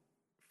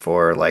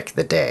for like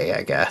the day,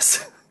 I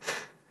guess.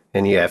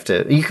 And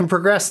you can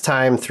progress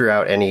time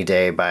throughout any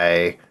day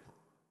by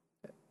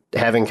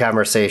having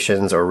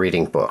conversations or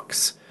reading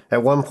books.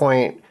 At one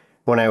point,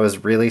 when I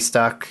was really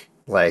stuck,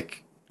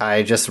 like,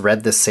 I just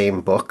read the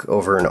same book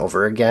over and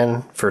over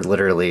again for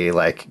literally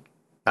like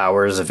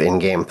hours of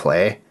in-game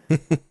play.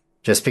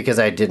 Just because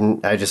I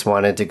just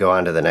wanted to go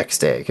on to the next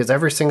day. Because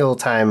every single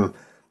time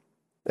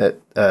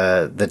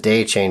the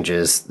day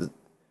changes,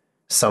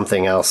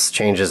 something else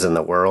changes in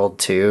the world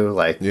too.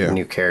 Like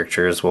new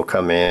characters will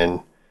come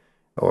in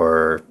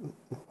or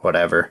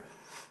whatever.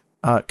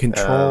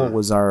 Control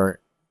was our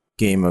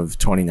game of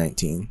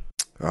 2019.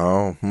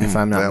 Oh, if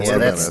I'm not that would have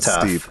been that's a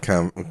tough.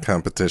 steep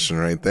competition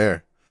right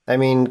there. I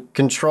mean,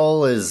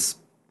 Control's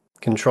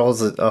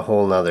a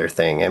whole nother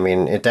thing. I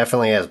mean, it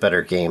definitely has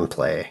better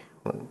gameplay.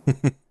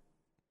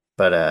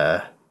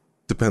 But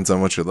depends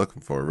on what you're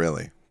looking for,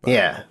 really. But.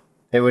 Yeah,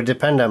 it would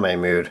depend on my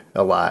mood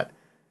a lot.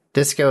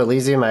 Disco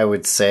Elysium, I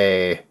would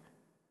say.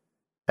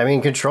 I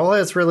mean, Control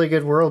has really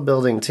good world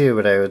building too,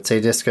 but I would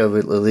say Disco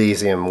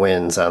Elysium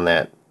wins on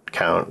that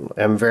count.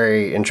 I'm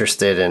very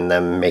interested in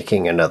them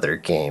making another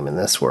game in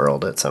this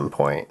world at some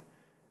point.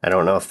 I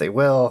don't know if they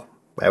will.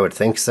 I would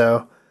think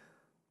so.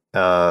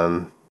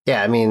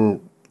 Yeah, I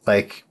mean,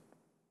 like,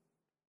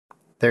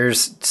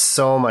 there's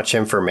so much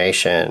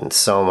information,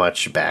 so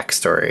much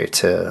backstory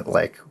to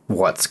like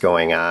what's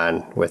going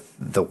on with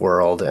the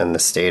world and the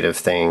state of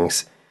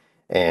things.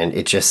 And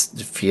it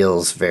just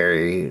feels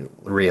very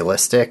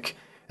realistic,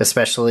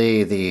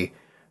 especially the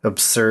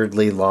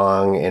absurdly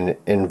long and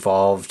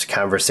involved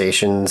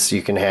conversations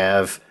you can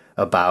have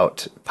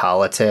about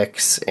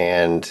politics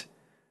and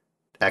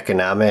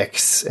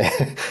economics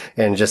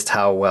and just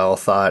how well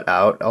thought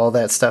out all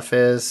that stuff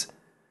is.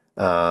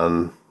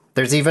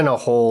 There's even a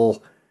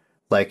whole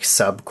like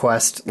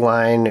subquest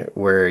line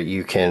where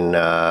you can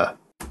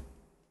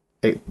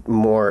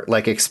more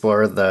like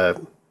explore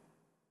the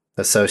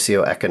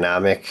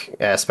socioeconomic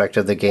aspect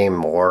of the game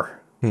more.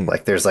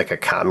 Like there's like a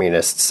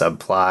communist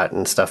subplot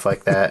and stuff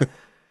like that.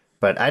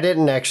 But I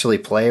didn't actually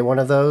play one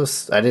of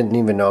those. I didn't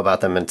even know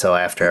about them until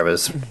after I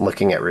was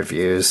looking at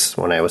reviews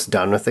when I was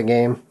done with the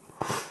game.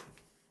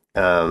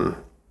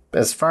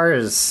 As far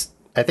as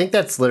I think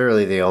that's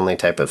literally the only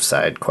type of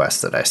side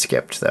quest that I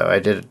skipped, though. I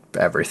did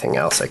everything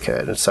else I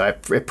could. So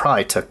it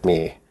probably took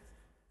me,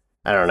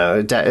 I don't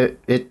know,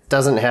 it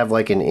doesn't have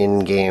like an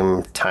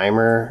in-game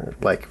timer,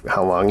 like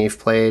how long you've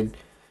played.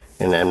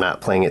 And I'm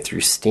not playing it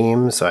through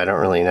Steam, so I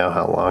don't really know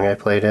how long I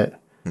played it.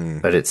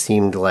 But it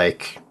seemed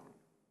like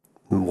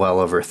well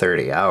over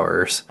 30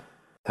 hours.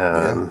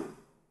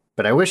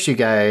 But I wish you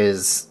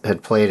guys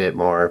had played it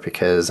more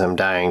because I'm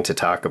dying to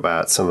talk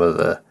about some of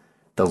the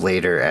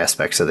later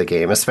aspects of the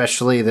game,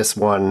 especially this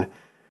one.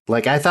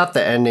 Like, I thought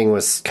the ending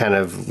was kind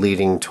of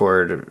leading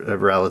toward a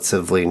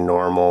relatively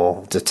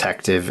normal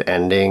detective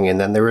ending, and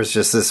then there was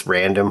just this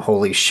random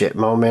holy shit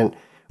moment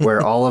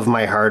where all of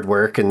my hard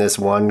work in this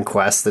one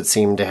quest that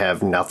seemed to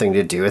have nothing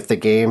to do with the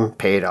game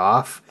paid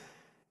off.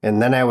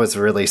 And then I was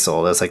really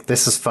sold. I was like,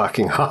 this is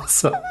fucking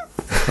awesome.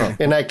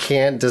 And I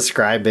can't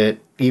describe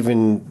it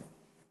even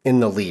in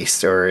the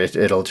least, or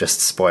it'll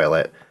just spoil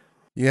it.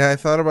 Yeah, I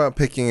thought about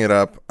picking it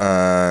up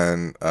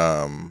on,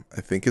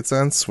 I think it's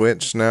on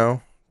Switch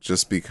now,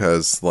 just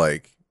because,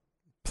 like,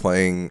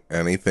 playing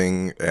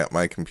anything at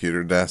my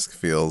computer desk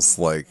feels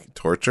like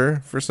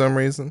torture for some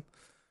reason.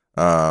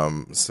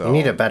 So you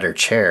need a better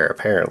chair,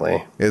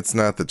 apparently. It's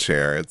not the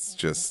chair, it's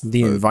just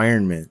The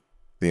environment.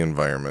 The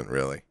environment,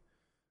 really.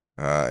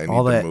 I need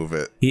All to that, move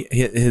it.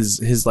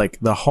 His like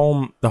the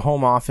home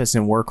office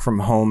and work from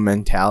home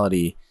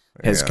mentality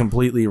has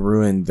completely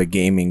ruined the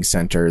gaming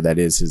center that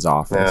is his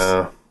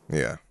office.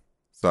 Yeah.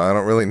 So I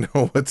don't really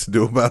know what to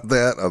do about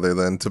that other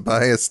than to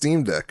buy a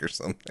Steam Deck or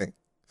something.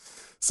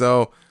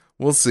 So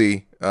we'll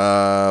see.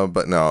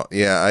 But no,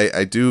 yeah,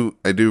 I do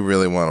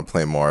really want to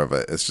play more of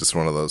it. It's just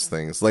one of those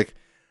things. Like,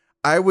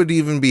 I would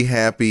even be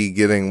happy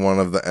getting one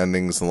of the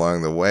endings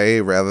along the way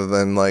rather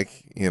than, like,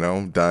 you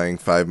know, dying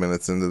 5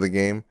 minutes into the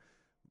game.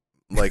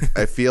 Like,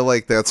 I feel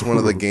like that's one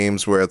of the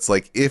games where it's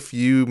like, if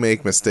you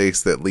make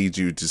mistakes that lead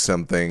you to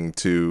something,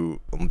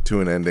 to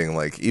an ending,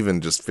 like even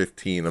just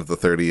 15 of the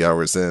 30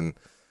 hours in,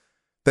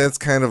 that's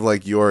kind of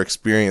like your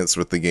experience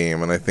with the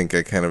game. And I think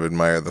I kind of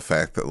admire the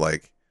fact that,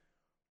 like,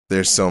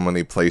 there's so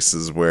many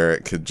places where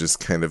it could just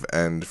kind of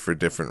end for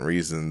different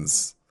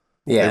reasons.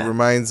 Yeah. It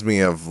reminds me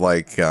of,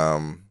 like,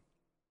 it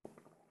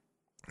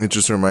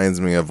just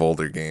reminds me of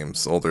older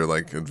games, older,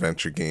 like,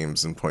 adventure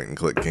games and point and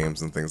click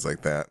games and things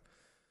like that.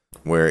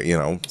 Where, you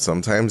know,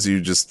 sometimes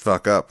you just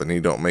fuck up and you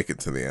don't make it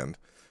to the end.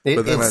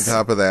 But then on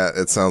top of that,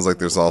 it sounds like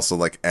there's also,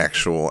 like,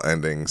 actual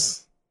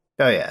endings.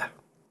 Oh, yeah.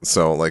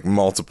 So, like,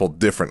 multiple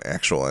different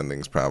actual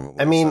endings,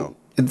 probably. I mean,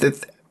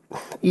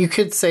 you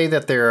could say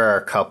that there are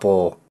a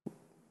couple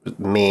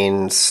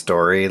main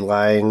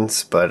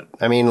storylines, but,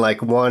 I mean,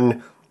 like,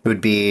 one would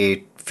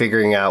be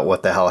figuring out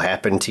what the hell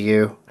happened to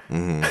you.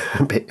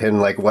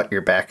 and like what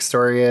your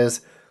backstory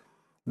is.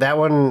 That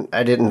one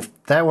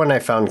I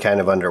found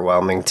kind of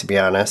underwhelming, to be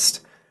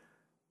honest.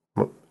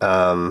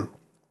 I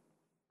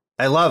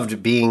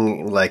loved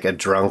being like a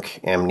drunk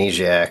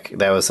amnesiac.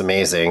 That was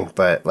amazing,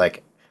 but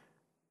like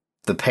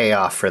the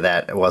payoff for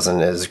that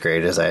wasn't as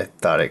great as I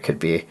thought it could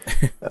be.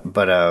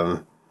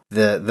 But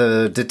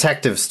the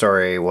detective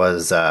story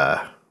was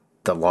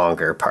the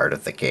longer part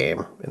of the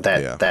game.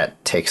 That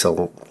takes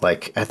I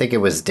think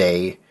it was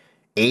day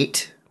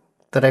 8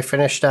 that I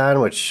finished on,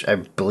 which I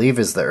believe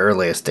is the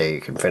earliest day you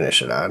can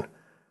finish it on.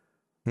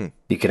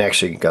 You can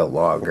actually go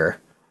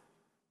longer.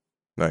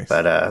 Nice.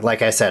 But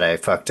like I said, I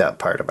fucked up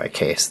part of my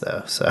case,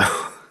 though. So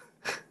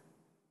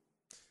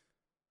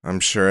I'm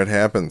sure it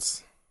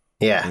happens.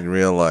 Yeah, in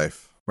real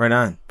life. Right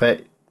on.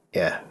 But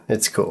yeah,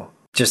 it's cool.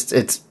 Just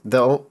it's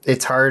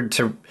hard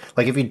to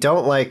like if you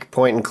don't like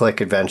point and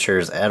click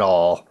adventures at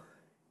all,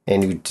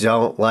 and you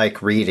don't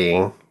like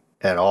reading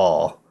at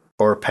all,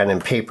 or pen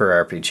and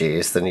paper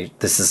RPGs, then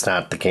this is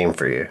not the game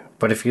for you.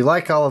 But if you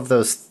like all of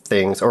those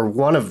things, or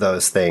one of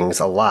those things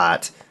a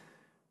lot,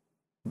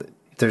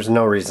 there's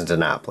no reason to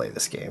not play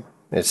this game.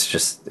 It's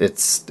just,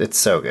 it's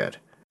so good.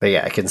 But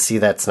yeah, I can see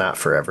that's not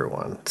for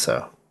everyone,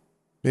 so.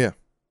 Yeah.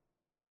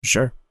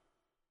 Sure.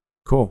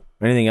 Cool.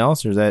 Anything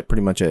else, or is that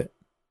pretty much it?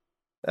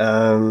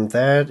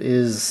 That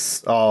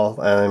is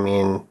all. I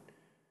mean,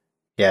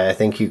 yeah, I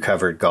think you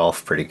covered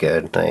golf pretty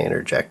good. I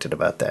interjected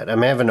about that.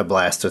 I'm having a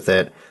blast with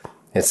it.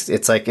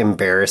 It's like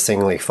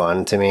embarrassingly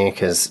fun to me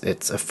because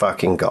it's a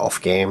fucking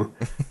golf game.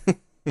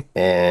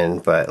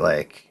 But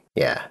like,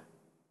 yeah.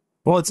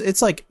 Well,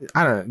 it's like,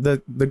 I don't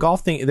know, the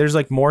golf thing, there's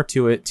like more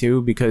to it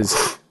too,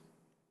 because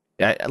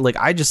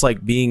I just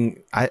like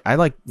being, I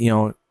like,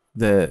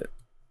 the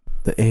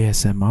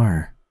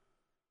ASMR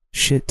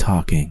shit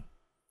talking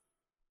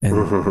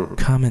and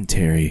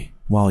commentary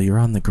while you're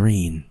on the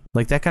green.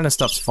 Like that kind of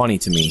stuff's funny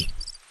to me.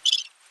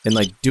 And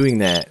like doing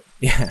that,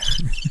 yeah.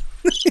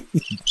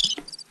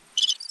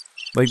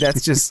 Like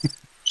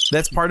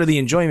that's part of the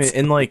enjoyment.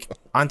 And like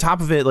on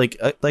top of it,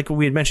 like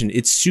we had mentioned,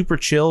 it's super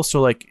chill. So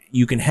like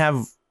you can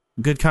have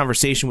good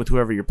conversation with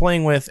whoever you're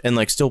playing with and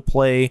like still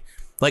play.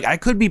 Like I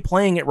could be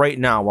playing it right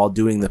now while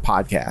doing the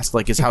podcast.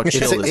 Like is how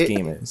chill this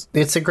game is.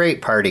 It's a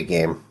great party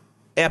game.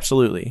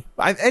 Absolutely.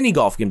 Any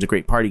golf game's a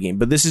great party game,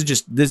 but this is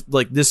just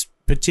this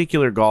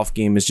particular golf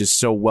game is just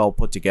so well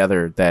put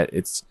together that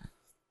it's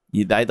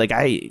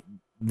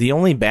the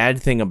only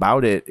bad thing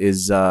about it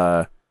is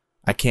I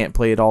can't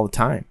play it all the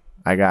time.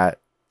 I got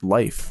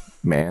life,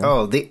 man.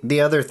 Oh,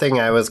 the other thing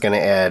I was going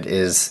to add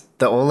is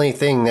the only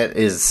thing that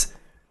is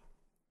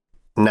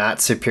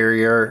not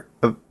superior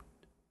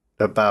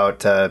about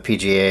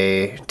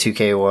PGA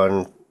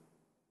 2K1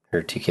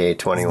 or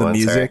 2K21,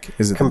 music?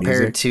 Is it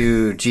compared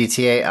to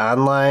GTA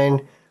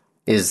Online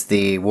is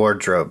the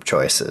wardrobe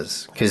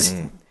choices. Because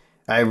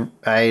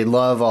I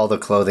love all the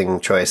clothing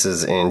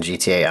choices in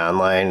GTA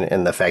Online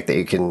and the fact that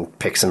you can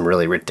pick some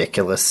really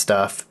ridiculous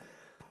stuff.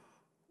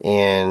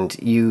 And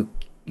you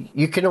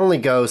can only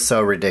go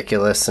so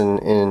ridiculous in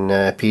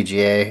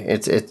PGA.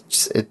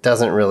 It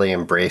doesn't really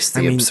embrace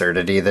the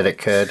absurdity that it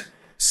could.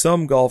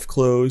 Some golf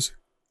clothes.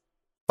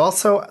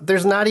 Also,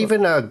 there's not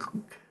even a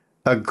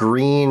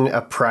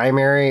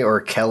primary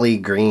or Kelly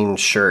green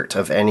shirt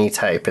of any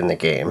type in the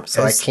game,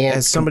 so I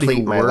can't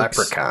complete my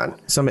leprechaun.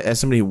 As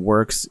somebody who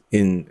works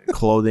in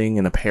clothing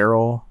and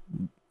apparel,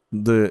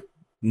 the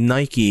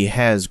Nike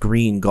has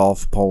green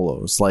golf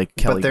polos like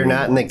Kelly, but they're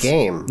not in the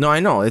game. No,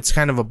 I know, it's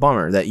kind of a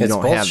bummer that you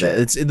don't have that.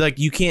 It's like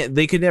you can't.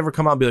 They could never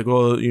come out and be like,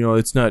 well,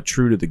 it's not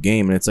true to the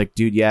game, and it's like,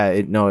 dude,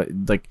 yeah,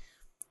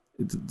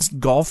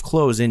 golf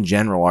clothes in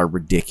general are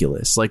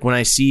ridiculous. Like when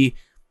I see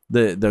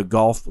the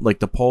golf, like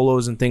the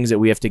polos and things that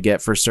we have to get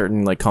for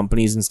certain like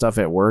companies and stuff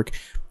at work,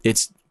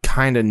 it's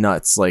kind of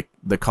nuts. Like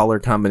the color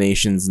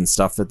combinations and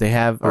stuff that they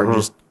have are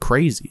just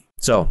crazy.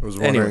 So I was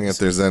wondering if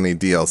there's any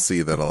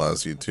DLC that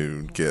allows you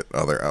to get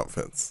other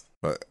outfits,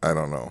 but I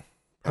don't know.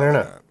 I don't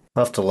know.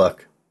 I'll have to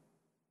look.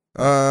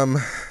 I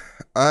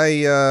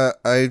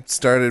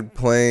started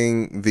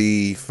playing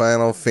the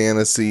Final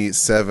Fantasy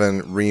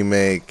VII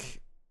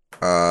Remake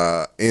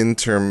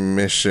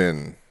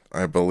Intermission,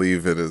 I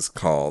believe it is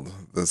called.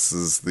 This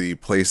is the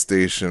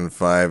PlayStation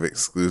 5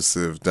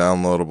 exclusive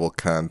downloadable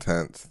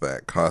content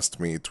that cost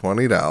me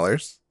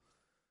 $20.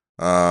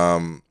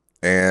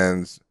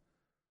 And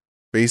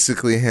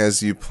basically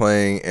has you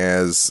playing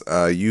as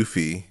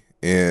Yuffie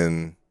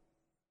in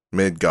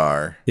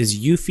Midgar. Is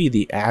Yuffie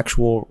the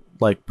actual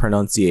like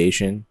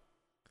pronunciation?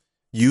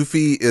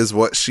 Yuffie is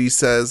what she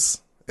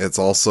says. It's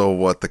also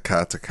what the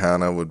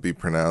katakana would be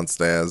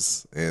pronounced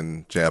as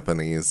in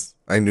Japanese.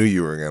 I knew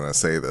you were going to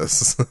say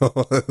this.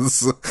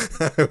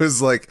 I was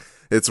like,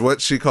 it's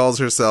what she calls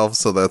herself,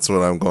 so that's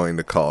what I'm going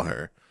to call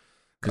her.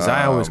 Because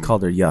I always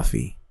called her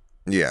Yuffie.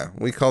 Yeah,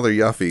 we called her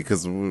Yuffie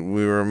because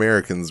we were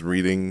Americans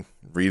reading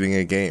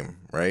a game,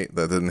 right?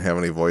 That didn't have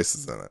any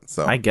voices in it.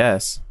 So I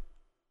guess.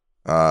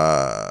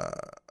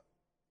 And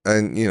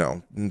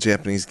in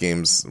Japanese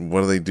games,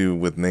 what do they do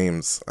with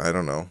names? I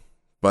don't know.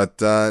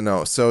 But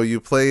no, so you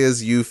play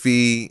as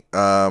Yuffie.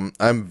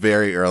 I'm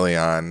very early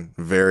on,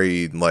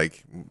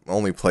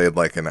 only played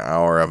like an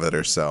hour of it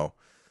or so.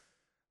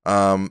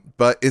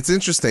 But it's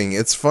interesting.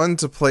 It's fun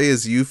to play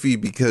as Yuffie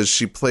because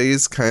she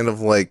plays kind of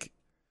like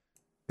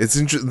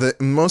the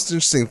most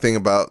interesting thing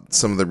about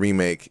some of the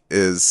remake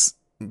is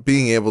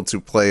being able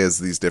to play as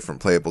these different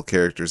playable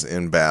characters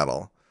in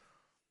battle.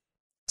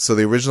 So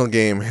the original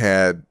game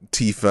had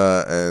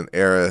Tifa and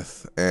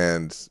Aerith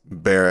and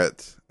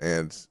Barret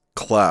and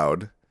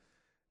Cloud,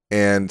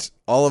 and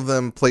all of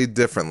them played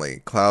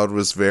differently. Cloud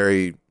was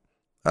very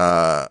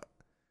up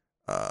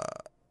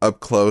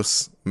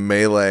close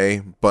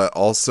melee, but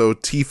also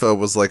Tifa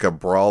was like a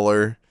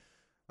brawler.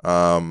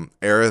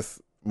 Aerith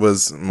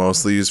was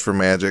mostly used for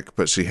magic,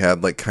 but she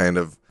had like kind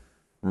of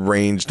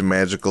ranged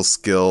magical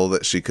skill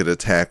that she could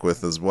attack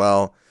with as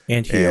well.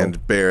 And heal.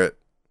 And Barret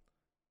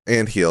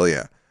and heal,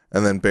 yeah.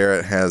 And then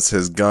Barret has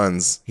his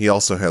guns. He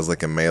also has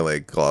like a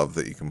melee glove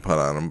that you can put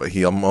on him, but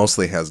he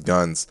mostly has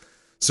guns.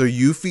 So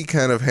Yuffie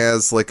kind of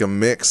has like a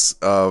mix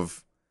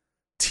of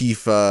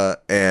Tifa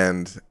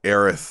and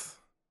Aerith,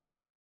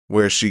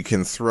 where she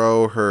can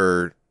throw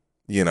her,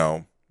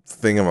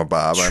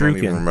 thingamabob. Shuriken. I don't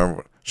even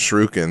remember.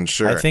 Shuriken,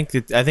 sure. I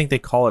think they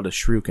call it a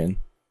shuriken.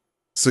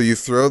 So you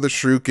throw the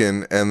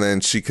shuriken, and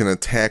then she can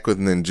attack with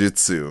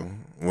ninjutsu,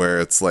 where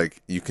it's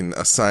like you can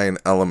assign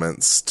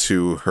elements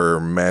to her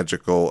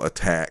magical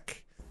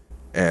attack,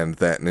 and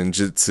that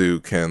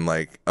ninjutsu can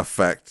like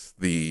affect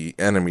the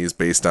enemies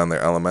based on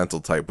their elemental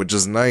type, which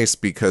is nice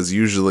because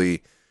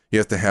usually you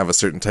have to have a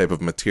certain type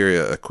of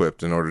materia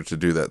equipped in order to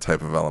do that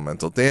type of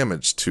elemental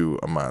damage to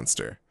a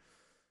monster.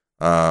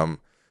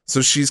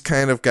 So she's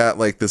kind of got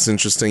like this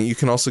interesting, you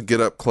can also get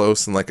up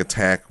close and like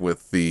attack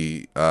with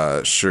the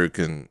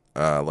shuriken,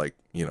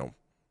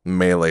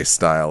 melee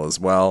style as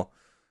well.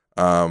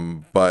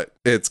 But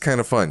it's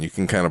kind of fun. You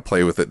can kind of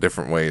play with it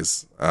different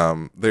ways.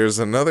 There's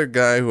another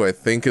guy who I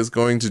think is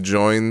going to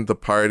join the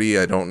party.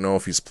 I don't know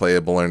if he's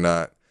playable or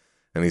not.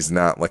 And he's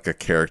not like a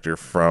character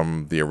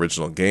from the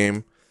original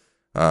game.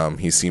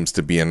 He seems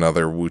to be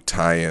another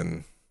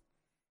Wu-Tai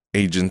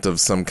agent of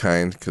some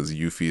kind, because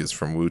Yuffie is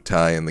from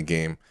Wu-Tai in the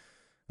game.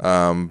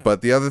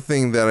 But the other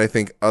thing that I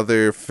think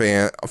other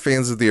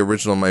fans of the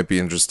original might be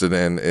interested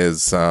in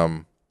is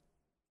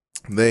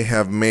they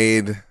have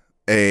made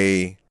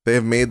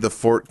the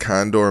Fort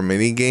Condor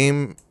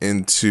minigame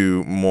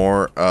into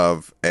more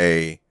of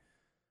a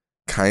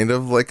kind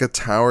of like a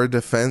tower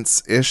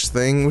defense-ish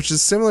thing, which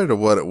is similar to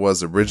what it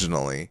was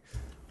originally.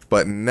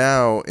 But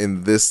now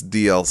in this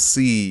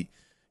DLC,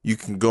 you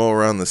can go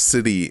around the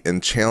city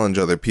and challenge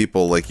other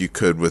people like you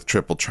could with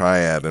Triple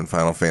Triad in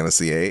Final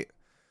Fantasy VIII.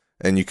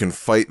 And you can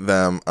fight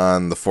them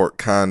on the Fort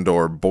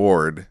Condor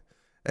board.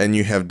 And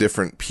you have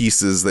different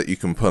pieces that you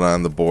can put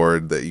on the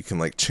board that you can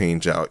like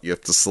change out. You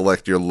have to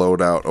select your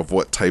loadout of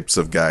what types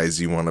of guys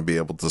you want to be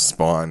able to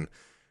spawn.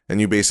 And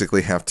you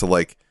basically have to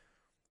like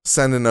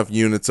send enough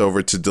units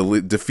over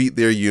to defeat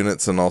their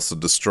units and also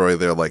destroy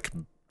their like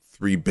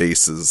 3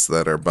 bases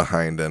that are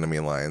behind enemy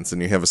lines.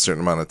 And you have a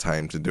certain amount of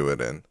time to do it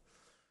in.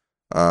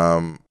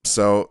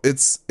 So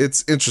it's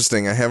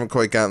interesting. I haven't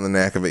quite gotten the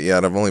knack of it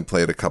yet. I've only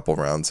played a couple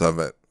rounds of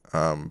it.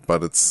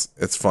 But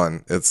it's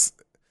fun.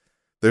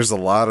 There's a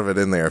lot of it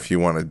in there if you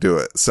want to do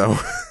it. So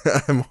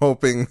I'm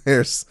hoping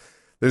there's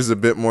a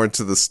bit more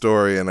to the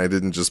story, and I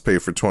didn't just pay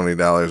for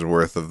 $20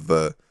 worth of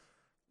the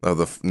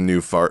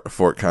new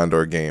Fort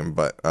Condor game.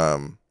 But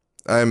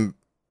I'm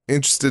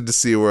interested to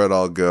see where it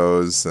all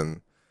goes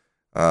and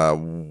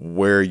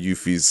where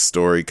Yuffie's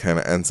story kind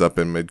of ends up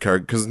in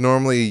Midgard. Because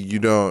normally you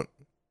don't,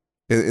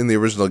 in the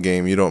original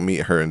game, you don't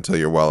meet her until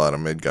you're well out of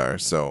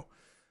Midgard. So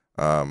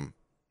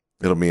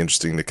it'll be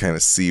interesting to kind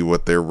of see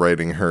what they're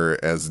writing her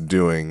as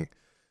doing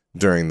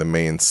during the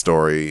main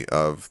story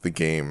of the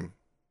game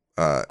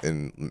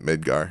in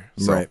Midgar.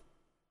 So, right.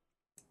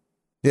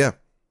 Yeah,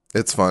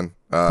 it's fun.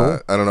 Cool.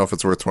 I don't know if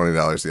it's worth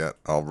 $20 yet.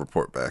 I'll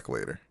report back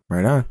later.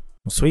 Right on.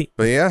 Well, sweet.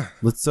 But yeah.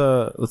 Let's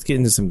get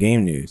into some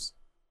game news.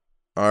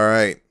 All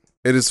right.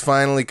 It has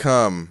finally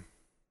come.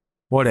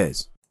 What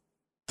is?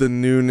 The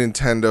new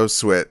Nintendo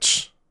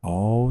Switch.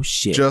 Oh,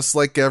 shit. Just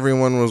like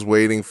everyone was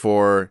waiting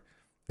for.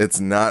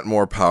 It's not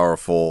more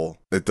powerful.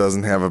 It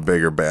doesn't have a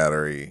bigger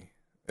battery.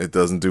 It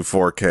doesn't do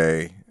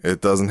 4K. It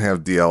doesn't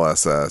have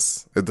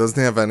DLSS. It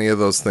doesn't have any of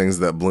those things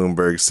that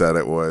Bloomberg said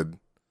it would.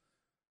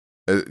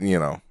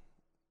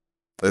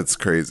 It's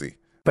crazy.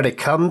 But it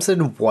comes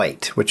in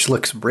white, which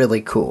looks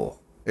really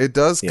cool. It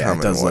does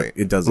come in white.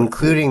 It does look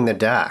including the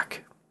dock.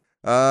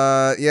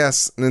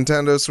 Yes,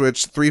 Nintendo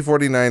Switch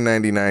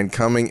 $349.99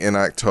 coming in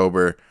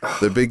October.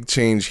 The big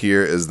change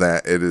here is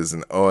that it is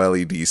an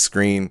OLED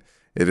screen.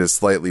 It is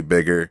slightly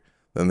bigger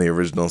than the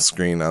original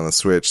screen on the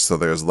Switch, so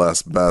there's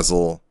less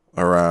bezel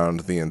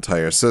around the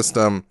entire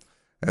system.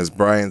 As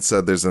Brian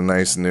said, there's a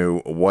nice new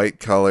white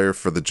color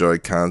for the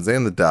Joy-Cons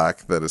and the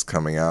dock that is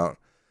coming out.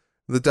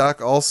 The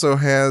dock also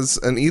has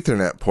an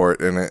Ethernet port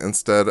in it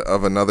instead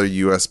of another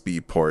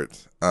USB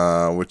port,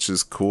 which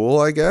is cool,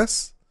 I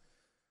guess.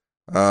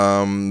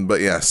 But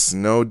yes,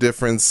 no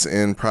difference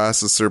in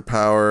processor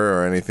power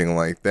or anything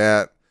like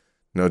that.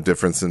 No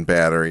difference in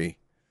battery.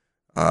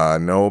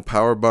 No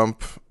power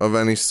bump of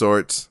any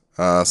sort.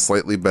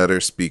 Slightly better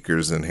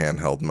speakers in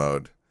handheld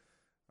mode.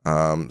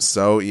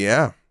 So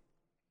yeah,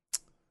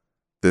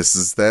 this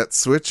is that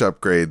Switch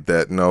upgrade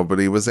that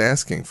nobody was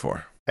asking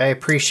for. I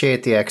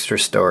appreciate the extra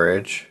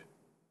storage.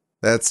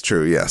 That's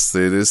true, yes.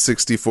 It is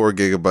 64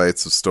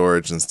 gigabytes of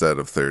storage instead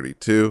of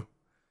 32.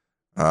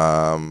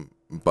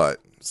 But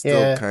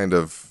still kind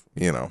of,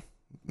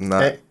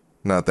 not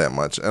that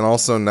much. And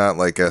also not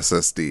like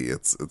SSD.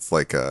 It's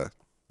like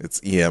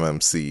it's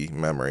eMMC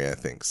memory, I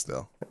think,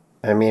 still.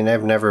 I mean,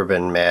 I've never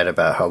been mad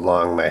about how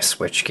long my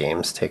Switch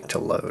games take to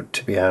load,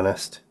 to be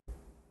honest.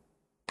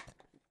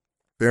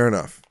 Fair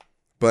enough.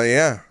 But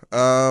yeah,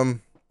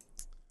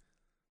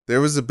 there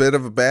was a bit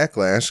of a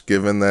backlash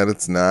given that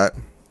it's not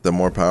the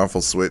more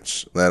powerful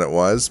Switch that it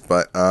was,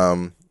 but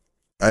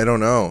I don't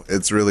know.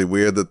 It's really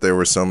weird that there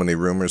were so many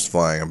rumors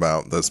flying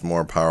about this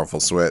more powerful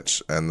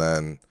Switch, and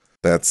then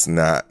that's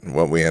not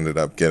what we ended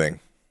up getting.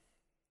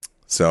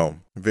 So,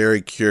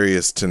 very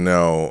curious to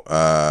know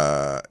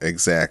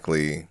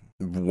exactly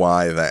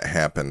why that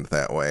happened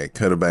that way.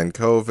 Could have been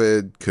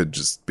COVID, could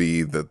just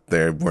be that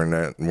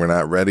we're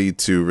not ready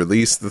to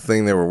release the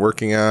thing they were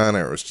working on,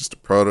 or it was just a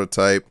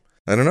prototype.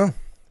 I don't know.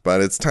 But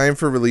it's time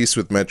for release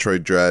with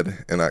Metroid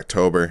Dread in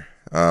October.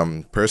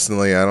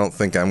 Personally, I don't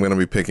think I'm going to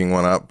be picking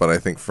one up, but I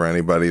think for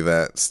anybody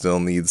that still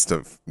needs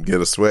to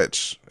get a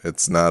Switch,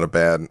 it's not a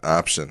bad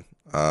option.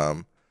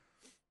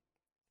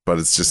 But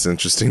it's just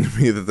interesting to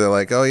me that they're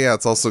like, oh yeah,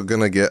 it's also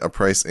going to get a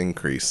price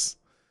increase.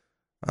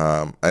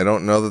 I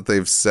don't know that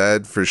they've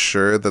said for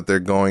sure that they're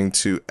going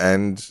to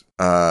end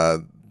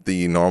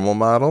the normal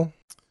model,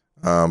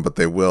 but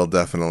they will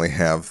definitely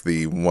have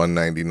the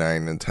 $199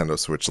 Nintendo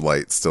Switch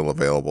Lite still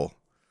available.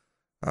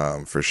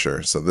 For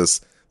sure. So this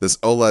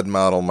OLED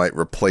model might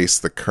replace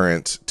the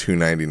current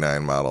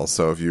 $299 model.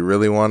 So if you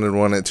really wanted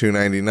one at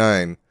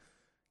 $299,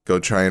 go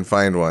try and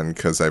find one,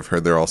 because I've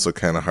heard they're also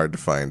kind of hard to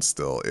find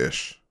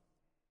still-ish.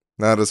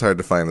 Not as hard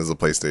to find as a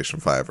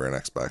PlayStation 5 or an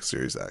Xbox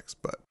Series X,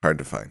 but hard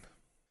to find.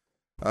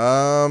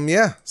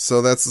 Yeah,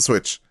 so that's the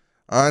Switch.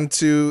 On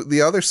to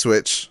the other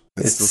Switch.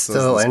 It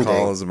still this ending.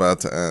 call is about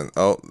to end.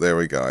 Oh, there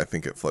we go. I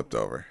think it flipped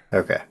over.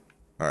 Okay.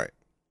 All right.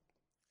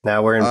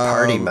 Now we're in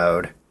party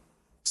mode.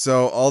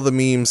 So all the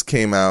memes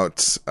came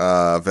out.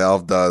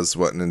 Valve does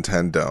what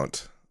Nintendo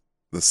don't.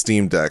 The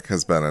Steam Deck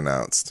has been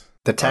announced.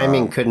 The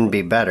timing couldn't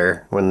be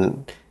better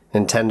when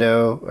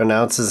Nintendo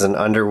announces an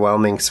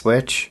underwhelming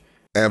Switch.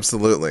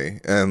 Absolutely.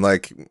 And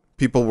like,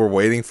 people were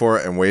waiting for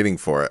it and waiting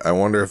for it. I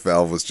wonder if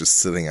Valve was just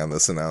sitting on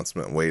this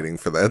announcement waiting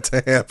for that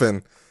to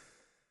happen.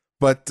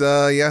 But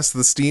yes,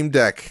 the Steam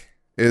Deck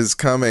is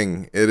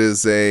coming. It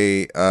is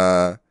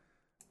an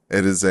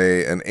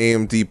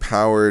AMD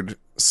powered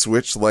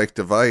Switch-like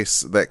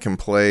device that can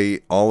play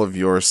all of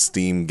your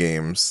Steam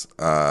games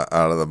out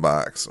of the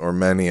box, or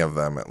many of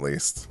them at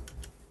least,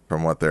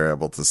 from what they're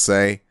able to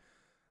say.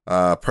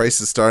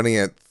 Price is starting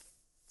at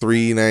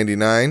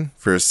 $399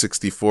 for a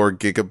 64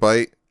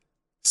 gigabyte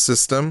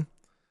system.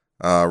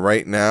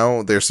 Right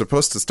now, they're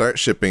supposed to start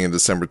shipping in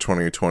December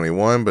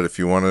 2021, but if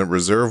you want to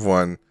reserve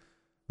one,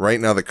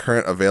 right now the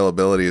current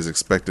availability is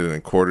expected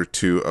in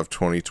Q2 of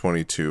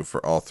 2022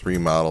 for all three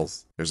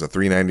models. There's a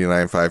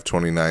 $399,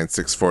 $529,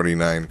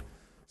 $649.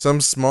 Some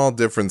small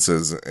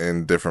differences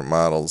in different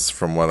models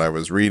from what I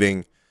was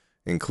reading,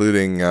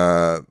 including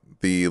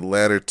the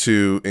latter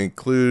two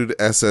include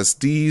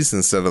SSDs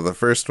instead of the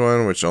first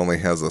one, which only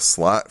has a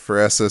slot for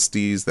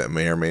SSDs that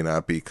may or may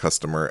not be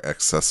customer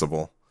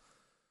accessible.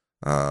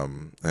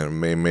 And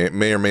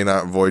may or may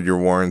not void your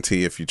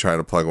warranty if you try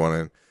to plug one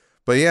in.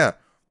 But yeah,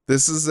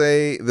 this is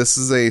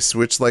a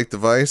Switch-like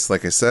device.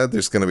 Like I said,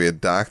 there's going to be a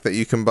dock that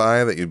you can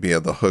buy that you'd be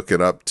able to hook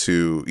it up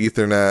to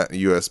Ethernet,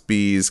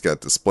 USBs,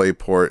 got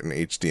DisplayPort and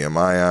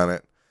HDMI on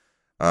it.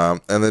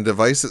 And the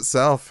device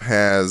itself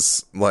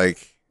has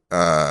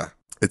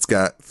it's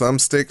got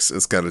thumbsticks,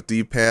 it's got a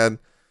D-pad,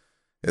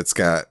 it's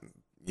got,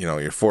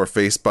 your 4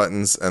 face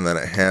buttons, and then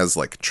it has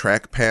like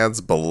track pads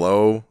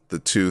below the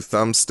 2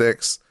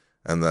 thumbsticks,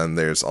 and then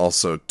there's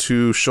also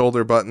 2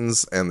 shoulder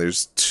buttons, and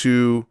there's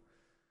 2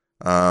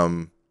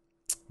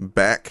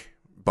 back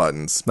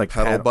buttons, like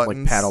pedal buttons.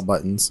 Like paddle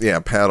buttons. Yeah,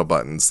 paddle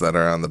buttons that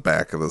are on the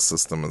back of the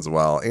system as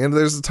well. And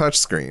there's a touch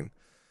screen.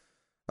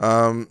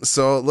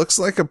 So it looks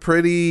like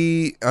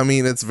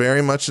it's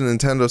very much a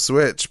Nintendo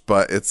Switch,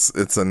 but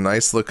it's a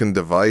nice looking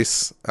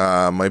device.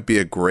 Might be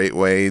a great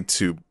way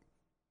to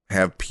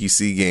have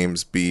PC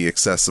games be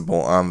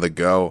accessible on the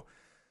go.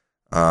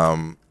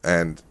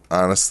 And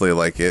honestly,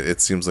 like it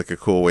seems like a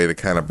cool way to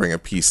kind of bring a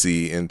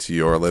PC into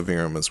your living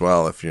room as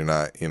well, if you're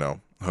not,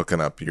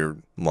 hooking up your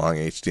long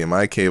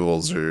HDMI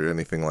cables or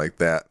anything like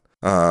that.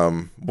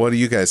 What do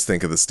you guys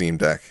think of the Steam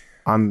Deck?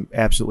 I'm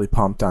absolutely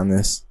pumped on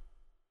this.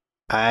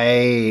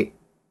 I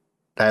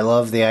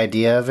love the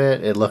idea of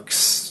it. It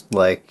looks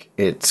like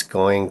it's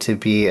going to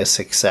be a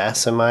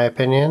success, in my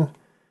opinion.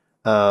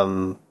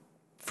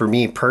 For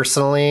me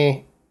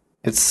personally,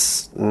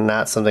 it's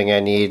not something I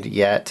need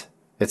yet.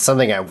 It's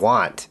something I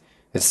want.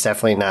 It's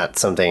definitely not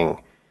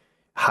something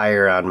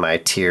higher on my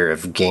tier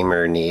of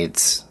gamer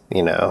needs,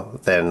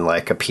 than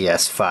like a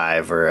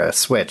PS5 or a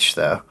Switch,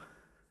 though.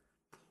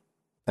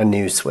 A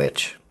new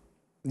Switch.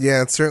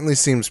 Yeah, it certainly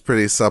seems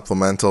pretty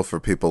supplemental for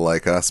people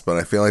like us, but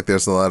I feel like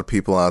there's a lot of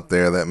people out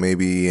there that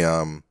maybe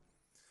have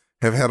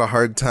had a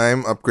hard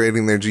time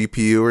upgrading their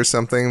GPU or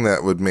something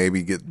that would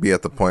maybe be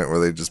at the point where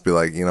they'd just be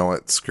like, you know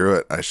what, screw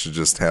it, I should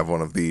just have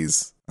one of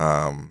these.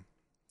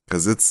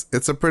 Because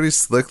it's a pretty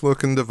slick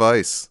looking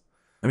device.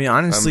 I mean,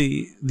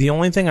 honestly, the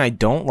only thing I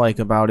don't like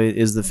about it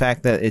is the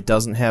fact that it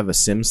doesn't have a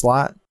SIM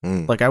slot.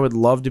 Like, I would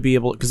love to be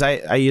able, because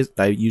I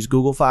use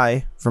Google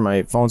Fi for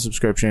my phone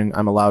subscription.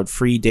 I'm allowed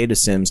free data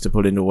SIMs to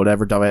put into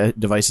whatever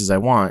devices I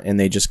want, and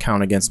they just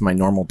count against my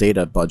normal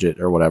data budget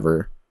or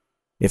whatever.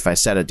 If I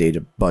set a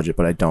data budget,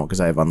 but I don't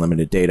because I have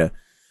unlimited data.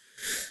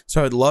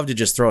 So I'd love to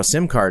just throw a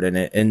SIM card in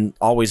it and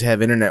always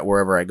have internet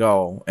wherever I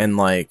go, and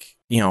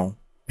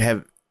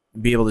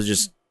be able to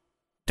just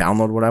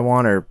download what I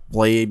want or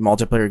play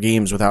multiplayer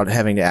games without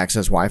having to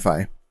access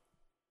Wi-Fi.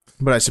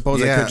 But I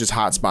suppose I could just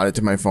hotspot it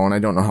to my phone. I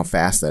don't know how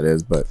fast that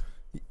is, but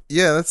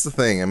yeah, that's the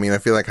thing. I mean, I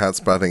feel like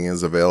hotspotting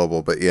is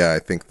available, but yeah, I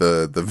think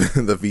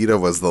the Vita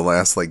was the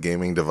last like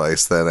gaming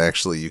device that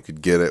actually you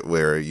could get it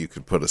where you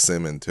could put a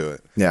SIM into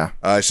it. Yeah.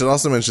 I should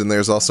also mention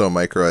there's also a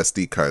micro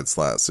SD card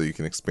slot, so you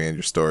can expand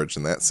your storage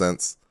in that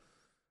sense,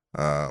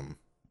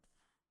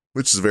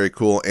 which is very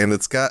cool. And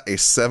it's got a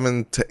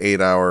 7 to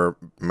 8 hour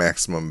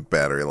maximum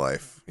battery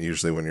life.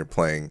 Usually when you're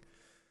playing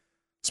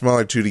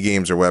smaller 2D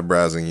games or web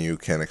browsing, you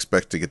can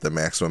expect to get the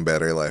maximum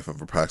battery life of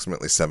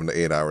approximately 7 to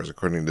 8 hours,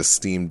 according to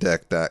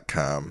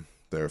SteamDeck.com,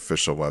 their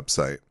official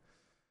website.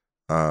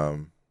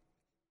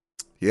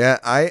 Yeah,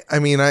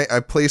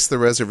 I placed the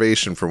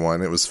reservation for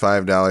one. It was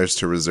 $5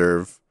 to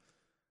reserve,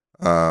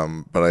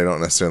 but I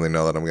don't necessarily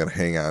know that I'm going to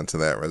hang on to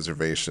that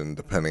reservation,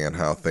 depending on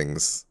how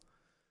things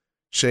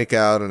shake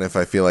out and if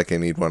I feel like I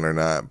need one or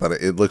not. But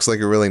it looks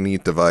like a really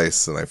neat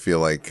device, and I feel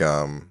like,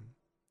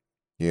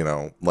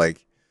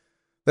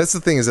 that's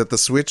the thing, is that the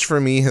Switch for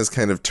me has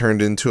kind of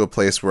turned into a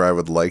place where I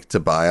would like to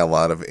buy a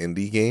lot of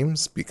indie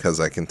games because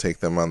I can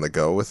take them on the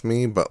go with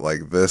me. But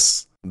like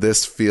this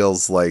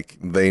feels like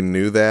they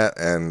knew that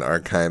and are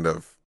kind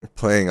of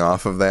playing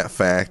off of that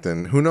fact.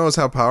 And who knows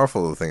how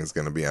powerful the thing's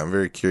going to be. I'm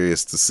very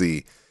curious to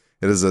see.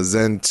 It is a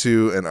Zen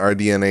 2 and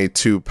RDNA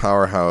 2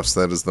 powerhouse.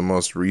 That is the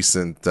most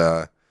recent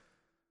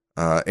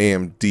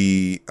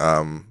AMD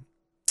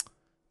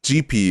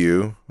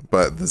GPU,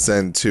 but the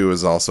Zen 2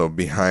 is also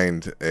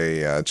behind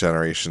a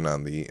generation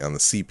on the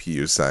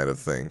CPU side of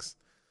things.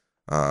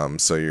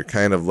 So you're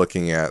kind of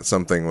looking at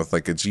something with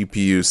like a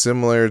GPU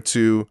similar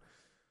to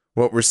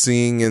what we're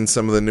seeing in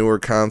some of the newer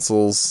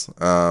consoles,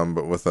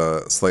 but with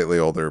a slightly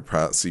older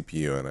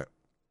CPU in it.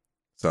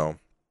 So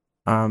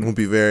it will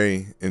be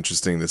very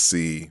interesting to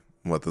see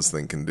what this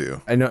thing can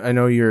do. I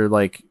know you're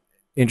like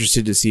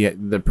interested to see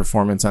the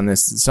performance on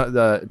this. So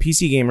the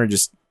PC Gamer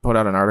just put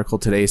out an article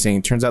today saying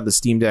it turns out the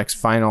Steam Deck's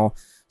final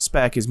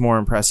spec is more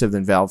impressive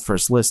than Valve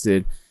first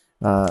listed.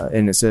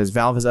 And it says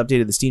Valve has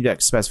updated the Steam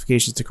Deck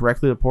specifications to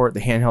correctly report the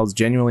handheld's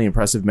genuinely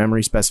impressive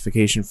memory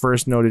specification,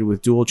 first noted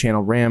with dual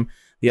channel RAM.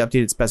 The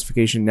updated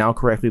specification now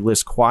correctly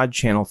lists quad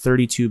channel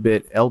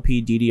 32-bit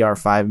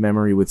LPDDR5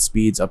 memory with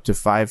speeds up to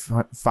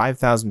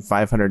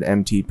 5,500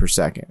 MT per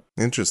second.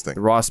 Interesting.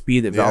 The raw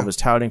speed that Valve is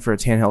touting for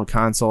its handheld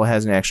console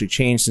hasn't actually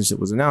changed since it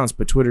was announced,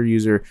 but Twitter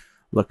user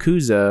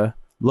Lokuza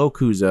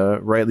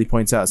rightly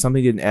points out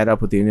something didn't add up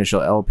with the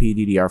initial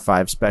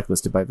LPDDR5 spec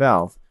listed by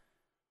Valve.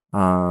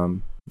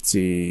 Let's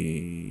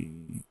see.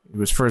 It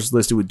was first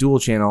listed with dual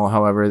channel.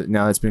 However,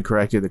 now that's been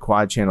corrected, the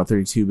quad channel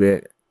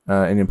 32-bit.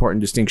 An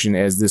important distinction,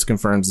 as this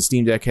confirms the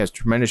Steam Deck has a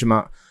tremendous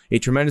amount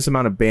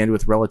of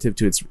bandwidth relative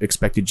to its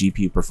expected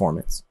GPU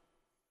performance.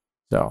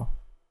 So,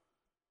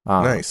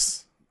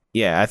 nice.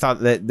 Yeah, I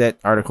thought that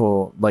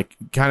article, like,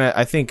 kind of,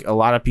 I think a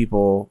lot of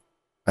people,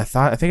 I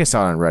think I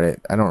saw it on Reddit.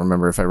 I don't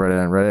remember if I read it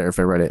on Reddit or if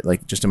I read it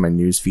like just in my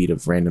news feed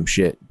of random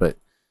shit, but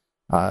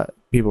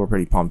people were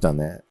pretty pumped on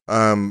that.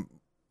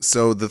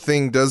 So the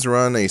thing does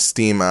run a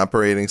Steam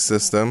operating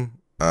system,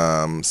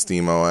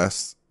 Steam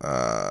OS,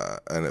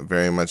 and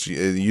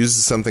it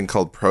uses something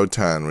called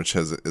Proton, which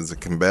is a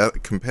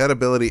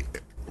compatibility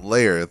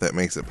layer that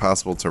makes it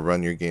possible to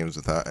run your games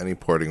without any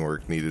porting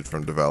work needed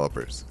from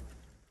developers.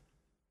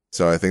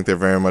 So I think they're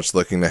very much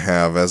looking to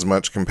have as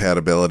much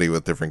compatibility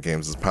with different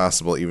games as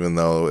possible, even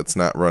though it's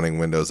not running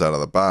Windows out of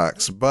the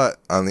box. But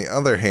on the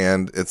other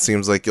hand, it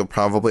seems like you'll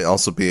probably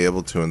also be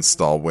able to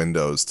install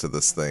Windows to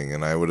this thing,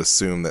 and I would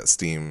assume that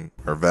Steam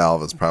or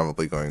Valve is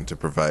probably going to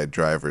provide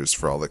drivers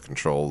for all the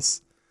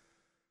controls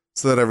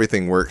so that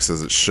everything works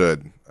as it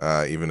should,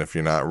 even if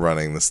you're not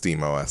running the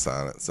Steam OS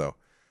on it. So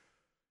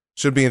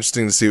should be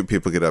interesting to see what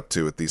people get up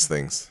to with these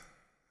things.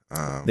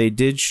 They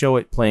did show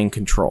it playing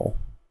Control.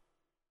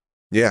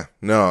 Yeah,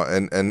 no,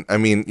 and I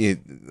mean,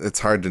 it's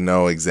hard to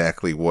know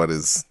exactly what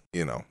is,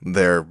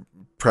 their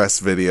press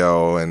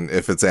video and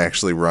if it's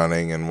actually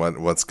running and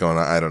what's going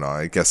on. I don't know.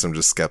 I guess I'm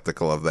just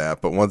skeptical of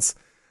that. But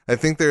I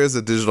think there is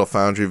a Digital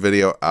Foundry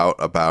video out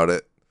about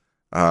it.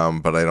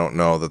 but I don't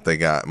know that they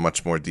got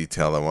much more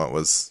detail than what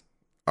was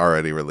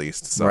already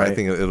released. So I Right.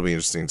 think it'll be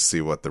interesting to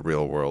see what the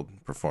real world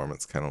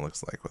performance kind of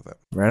looks like with it.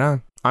 Right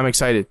on. I'm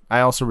excited.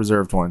 I also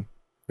reserved one,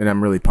 and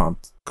I'm really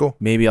pumped. Cool.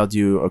 Maybe I'll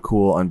do a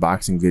cool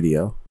unboxing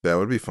video. That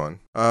would be fun.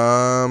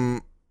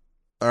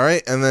 All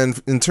right, and then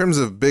in terms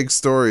of big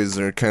stories,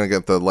 we kind of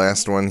got the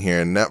last one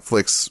here.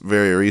 Netflix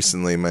very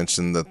recently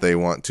mentioned that they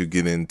want to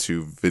get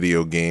into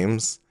video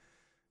games,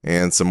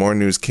 and some more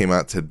news came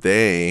out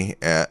today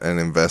at an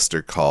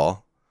investor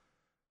call.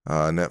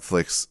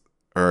 This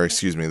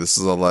is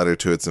a letter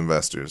to its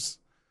investors.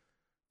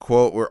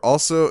 Quote, "We're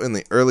also in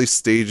the early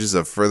stages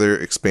of further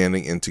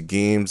expanding into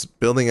games,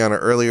 building on our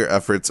earlier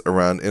efforts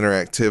around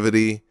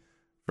interactivity,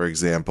 for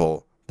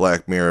example,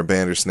 Black Mirror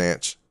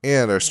Bandersnatch,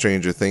 and our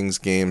Stranger Things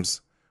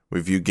games. We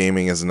view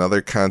gaming as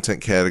another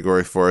content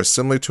category for us,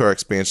 similar to our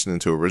expansion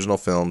into original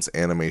films,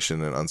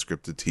 animation, and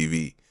unscripted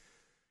TV.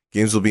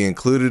 Games will be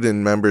included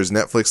in members'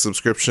 Netflix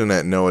subscription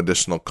at no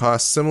additional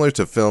cost, similar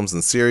to films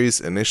and series.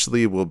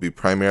 Initially, we'll be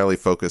primarily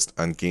focused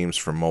on games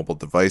for mobile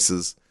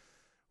devices.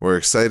 We're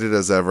excited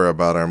as ever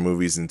about our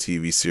movies and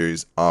TV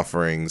series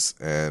offerings,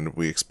 and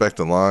we expect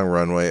a long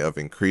runway of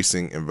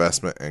increasing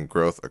investment and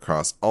growth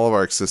across all of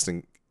our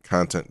existing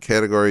content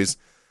categories.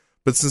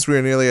 But since we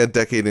are nearly a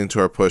decade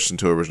into our push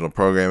into original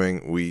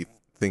programming, we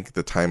think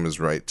the time is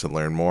right to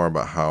learn more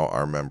about how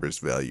our members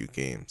value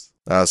games."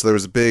 So there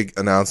was a big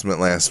announcement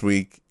last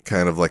week,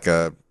 kind of like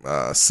a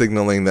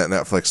signaling that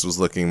Netflix was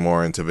looking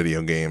more into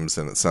video games,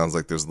 and it sounds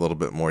like there's a little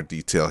bit more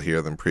detail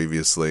here than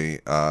previously.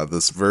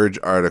 This Verge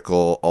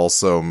article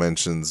also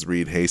mentions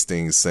Reed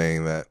Hastings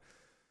saying that,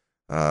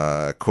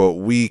 quote,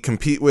 "We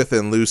compete with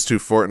and lose to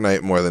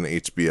Fortnite more than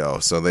HBO."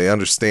 So they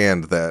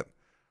understand that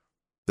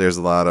there's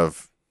a lot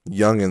of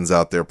youngins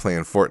out there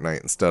playing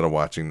Fortnite instead of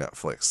watching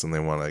Netflix, and they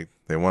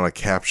want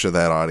to capture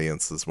that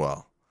audience as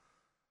well.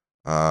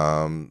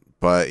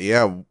 But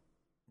yeah,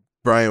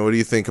 Brian, what do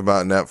you think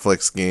about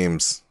Netflix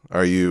games?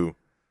 Are you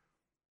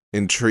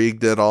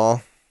intrigued at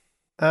all?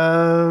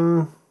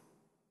 Yeah,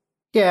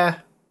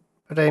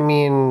 but I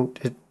mean,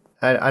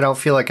 I don't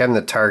feel like I'm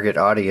the target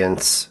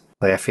audience.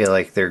 Like, I feel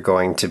like they're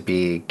going to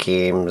be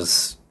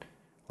games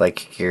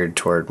like geared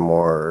toward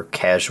more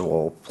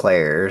casual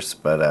players,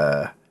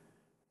 but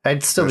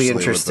I'd still be Especially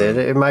with interested.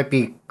 the- It might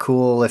be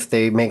cool if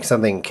they make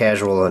something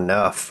casual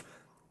enough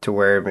to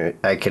where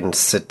I can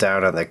sit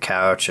down on the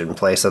couch and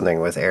play something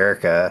with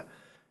Erica,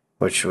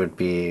 which would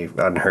be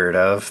unheard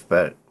of,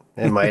 but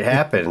it might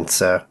happen.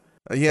 So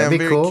Yeah, that'd I'm be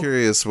very cool.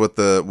 curious what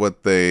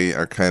they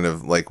are kind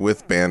of like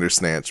with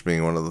Bandersnatch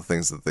being one of the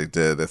things that they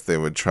did, if they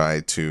would try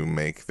to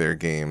make their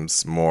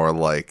games more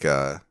like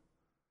an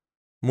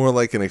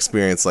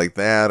experience like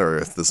that, or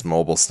if this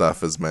mobile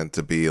stuff is meant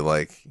to be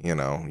like,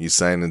 you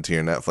sign into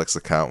your Netflix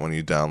account when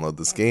you download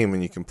this game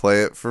and you can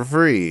play it for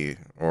free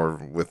or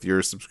with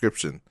your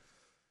subscription.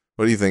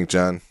 What do you think,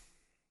 John?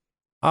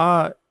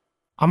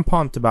 I'm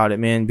pumped about it,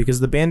 man, because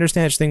the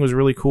Bandersnatch thing was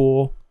really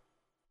cool.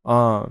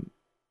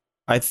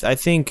 I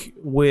think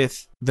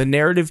with the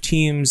narrative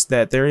teams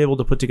that they're able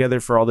to put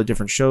together for all the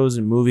different shows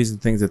and movies and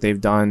things that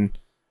they've done,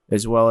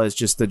 as well as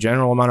just the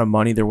general amount of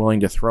money they're willing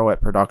to throw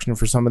at production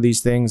for some of these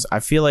things, I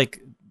feel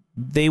like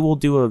they will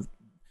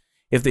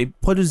if they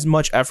put as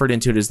much effort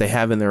into it as they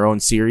have in their own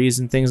series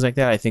and things like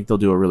that, I think they'll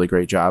do a really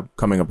great job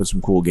coming up with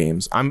some cool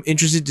games. I'm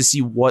interested to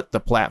see what the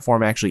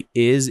platform actually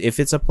is, if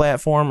it's a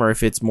platform or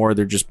if it's more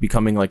they're just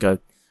becoming like a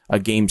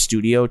game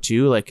studio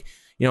too. Like,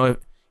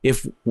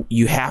 if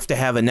you have to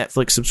have a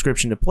Netflix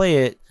subscription to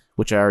play it,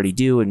 which I already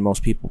do, and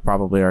most people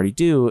probably already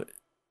do,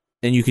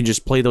 and you can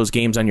just play those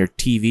games on your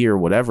TV or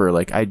whatever,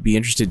 like, I'd be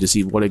interested to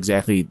see what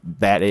exactly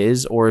that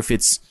is, or if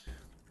it's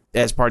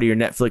as part of your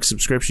Netflix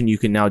subscription, you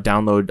can now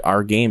download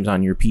our games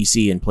on your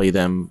PC and play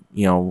them,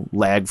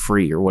 lag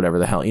free or whatever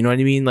the hell. You know what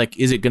I mean? Like,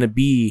 is it going to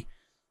be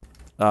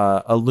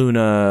a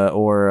Luna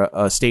or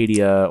a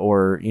Stadia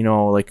or,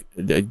 like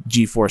a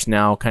GeForce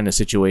Now kind of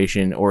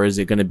situation? Or is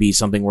it going to be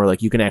something where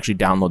like you can actually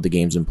download the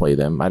games and play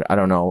them? I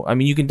don't know. I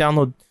mean, you can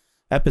download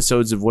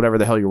episodes of whatever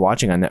the hell you're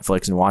watching on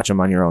Netflix and watch them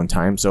on your own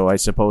time. So I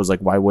suppose, like,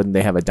 why wouldn't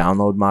they have a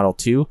download model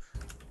too?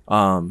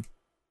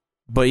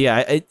 But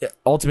yeah,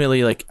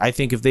 ultimately, like, I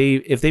think if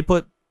they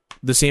put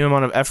the same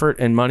amount of effort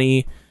and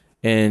money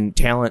and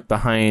talent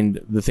behind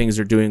the things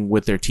they're doing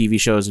with their TV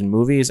shows and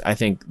movies, I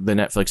think the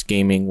Netflix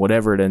gaming,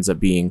 whatever it ends up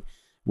being,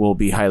 will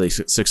be highly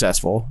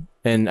successful.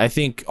 And I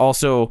think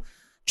also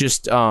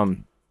just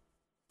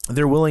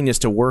their willingness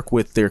to work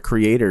with their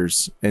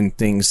creators and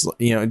things,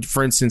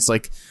 for instance,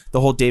 like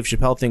the whole Dave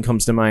Chappelle thing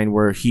comes to mind,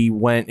 where he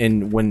went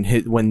and when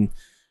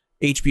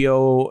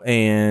HBO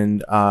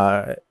and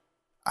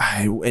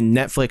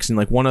Netflix and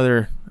like one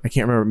other, I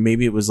can't remember,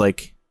 maybe it was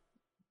like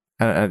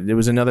there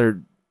was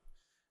another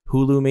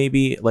Hulu,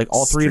 maybe, like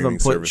all three of them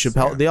put service,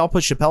 Chappelle. yeah. They all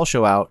put Chappelle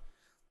Show out,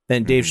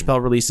 and Dave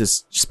Chappelle released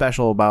this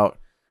special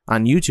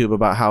on YouTube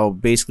about how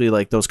basically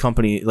like those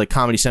company like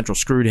Comedy Central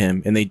screwed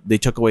him, and they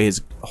took away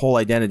his whole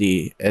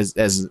identity as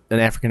an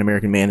African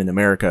American man in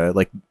America.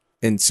 Like,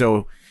 and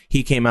so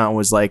he came out and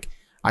was like,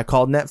 I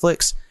called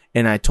Netflix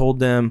and I told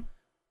them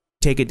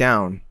take it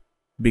down,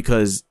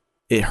 because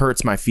it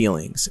hurts my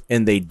feelings,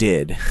 and they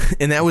did.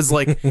 And that was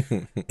like,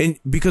 and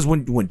because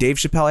when Dave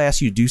Chappelle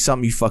asks you to do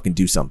something, you fucking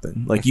do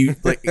something. Like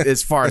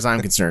as far as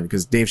I'm concerned,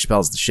 because Dave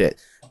Chappelle's the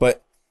shit.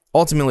 But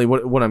ultimately,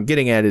 what I'm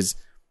getting at is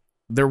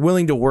they're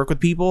willing to work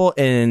with people,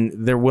 and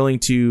they're willing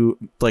to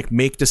like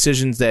make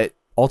decisions that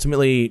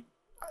ultimately,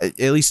 at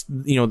least,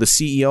 the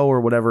CEO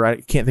or whatever, I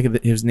can't think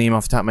of his name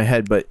off the top of my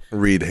head, but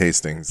Reed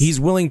Hastings. He's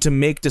willing to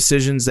make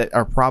decisions that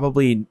are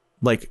probably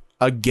like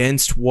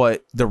against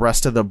what the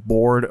rest of the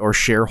board or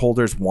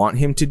shareholders want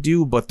him to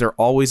do, but they're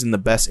always in the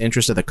best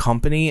interest of the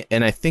company.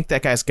 And I think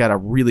that guy's got a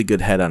really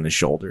good head on his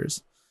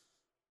shoulders.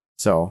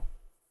 So,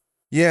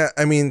 yeah,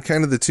 I mean,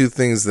 kind of the two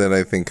things that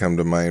I think come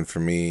to mind for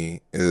me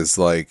is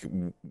like,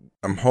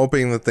 I'm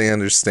hoping that they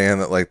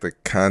understand that like the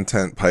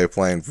content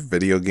pipeline for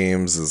video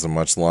games is a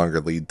much longer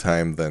lead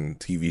time than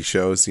TV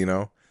shows,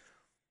 A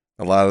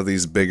lot of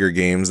these bigger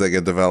games that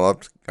get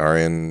developed are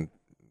in,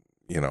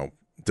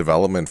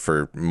 development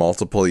for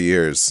multiple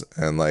years,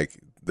 and like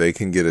they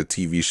can get a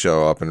TV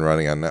show up and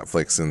running on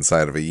Netflix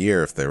inside of a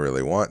year if they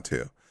really want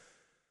to.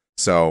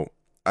 So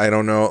I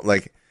don't know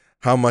like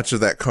how much of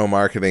that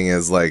co-marketing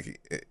is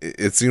like,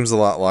 it seems a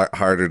lot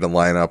harder to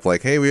line up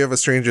like, hey, we have a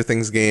Stranger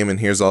Things game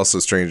and here's also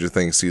Stranger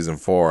Things season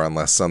 4,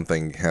 unless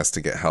something has to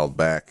get held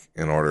back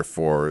in order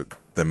for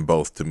them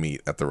both to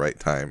meet at the right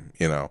time.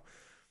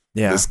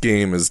 Yeah, this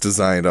game is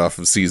designed off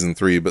of season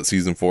 3, but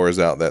season 4 is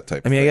out, that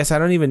type of thing. I guess I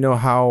don't even know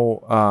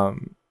how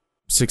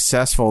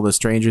successful the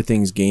Stranger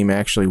Things game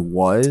actually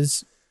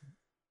was,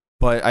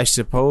 but I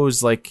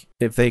suppose like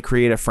if they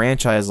create a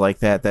franchise like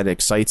that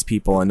excites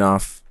people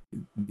enough,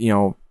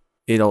 it'll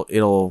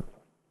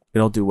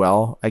do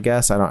well, I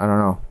guess. I don't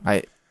know.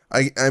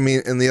 I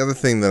mean, and the other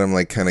thing that I'm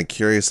like kind of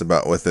curious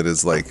about with it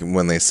is like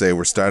when they say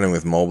we're starting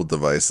with mobile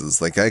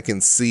devices, like I can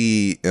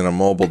see in a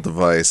mobile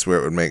device where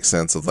it would make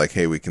sense of like,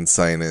 hey, we can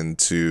sign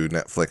into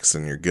Netflix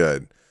and you're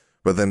good.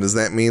 But then does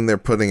that mean they're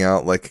putting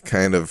out like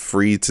kind of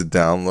free to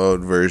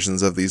download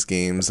versions of these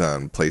games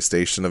on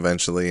PlayStation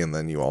eventually, and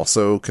then you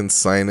also can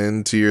sign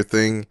into your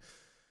thing?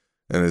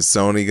 And is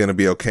Sony going to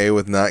be okay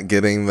with not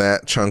getting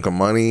that chunk of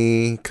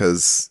money?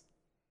 Because,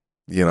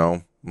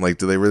 like,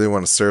 do they really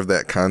want to serve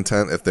that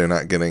content if they're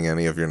not getting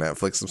any of your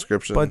Netflix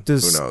subscription? But who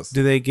knows?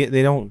 Do they get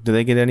any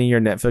of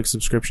your Netflix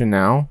subscription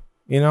now?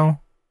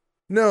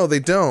 No, they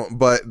don't.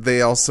 But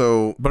they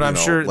also. But I'm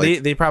sure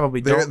like, they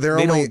probably don't.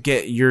 They don't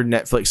get your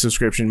Netflix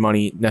subscription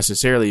money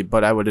necessarily.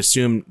 But I would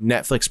assume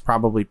Netflix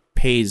probably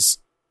pays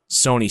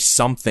Sony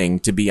something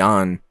to be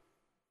on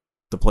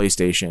the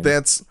PlayStation.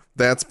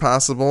 That's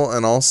possible,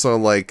 and also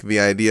like the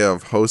idea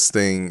of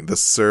hosting the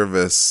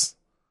service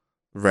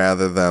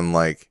rather than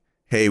like,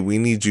 hey, we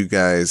need you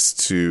guys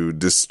to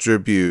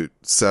distribute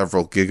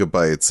several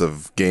gigabytes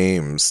of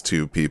games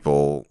to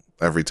people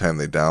every time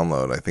they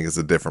download, I think is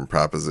a different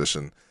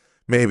proposition.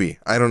 Maybe.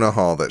 I don't know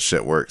how all that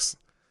shit works.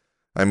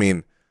 I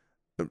mean,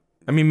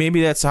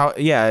 maybe that's how,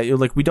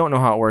 like we don't know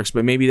how it works,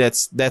 but maybe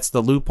that's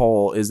the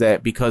loophole, is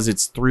that because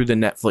it's through the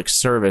Netflix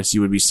service,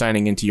 you would be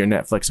signing into your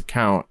Netflix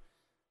account,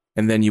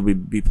 and then you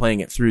would be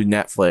playing it through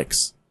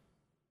Netflix,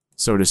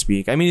 so to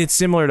speak. I mean, it's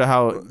similar to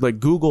how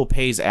like Google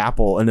pays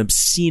Apple an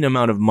obscene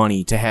amount of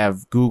money to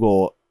have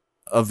Google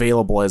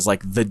available as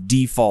like the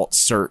default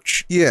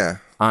search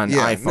on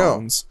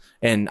iPhones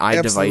and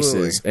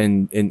iDevices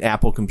and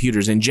Apple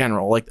computers in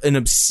general, like an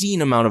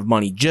obscene amount of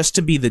money just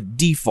to be the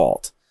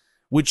default,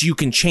 which you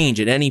can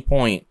change at any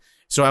point.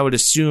 So I would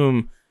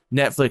assume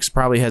Netflix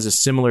probably has a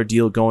similar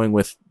deal going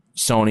with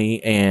Sony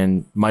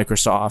and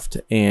Microsoft.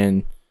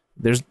 And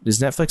is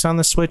Netflix on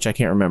the Switch? I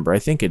can't remember. I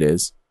think it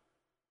is.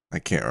 I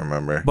can't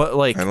remember. But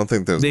like, I don't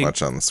think there's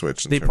much on the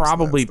Switch. They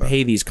probably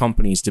pay these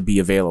companies to be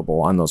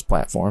available on those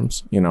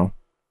platforms,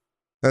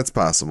 That's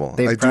possible.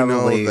 They I do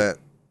know that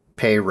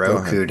pay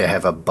Roku to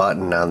have a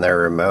button on their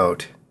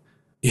remote.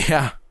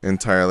 Yeah.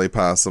 Entirely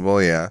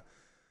possible, yeah.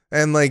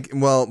 And like,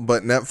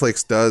 but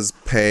Netflix does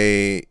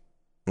pay,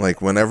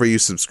 like whenever you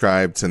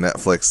subscribe to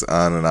Netflix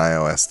on an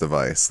iOS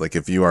device, like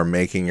if you are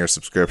making your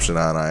subscription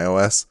on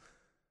iOS,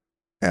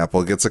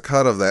 Apple gets a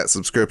cut of that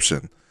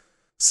subscription.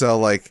 So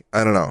like,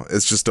 I don't know,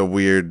 it's just a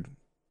weird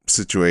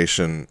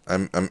situation.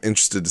 I'm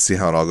interested to see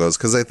how it all goes,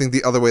 because I think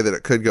the other way that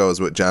it could go is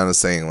what John is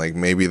saying, like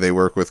maybe they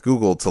work with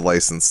Google to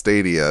license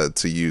Stadia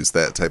to use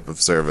that type of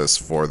service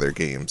for their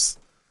games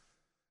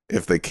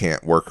if they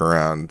can't work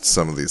around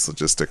some of these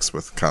logistics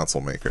with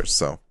console makers.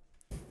 So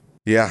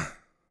yeah,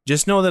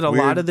 just know that a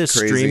lot of this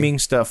streaming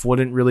stuff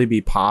wouldn't really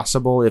be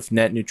possible if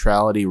net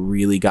neutrality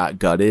really got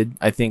gutted.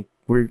 I think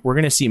we're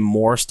going to see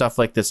more stuff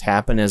like this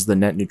happen as the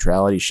net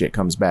neutrality shit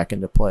comes back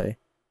into play.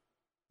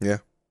 Yeah.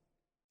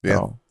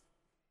 So,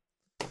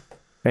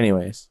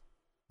 anyways.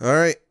 All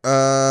right.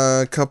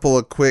 A couple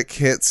of quick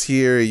hits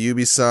here.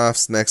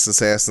 Ubisoft's next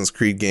Assassin's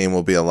Creed game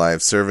will be a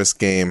live service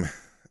game.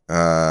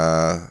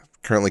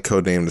 Currently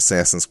codenamed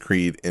Assassin's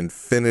Creed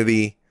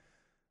Infinity.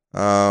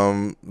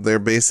 They're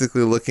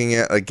basically looking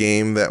at a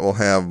game that will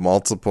have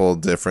multiple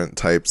different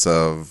types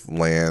of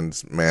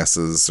land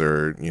masses,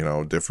 or,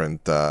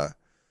 different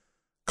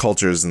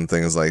cultures and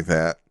things like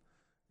that.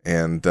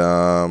 And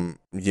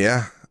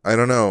yeah, I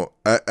don't know.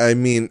 I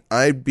mean,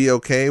 I'd be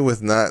okay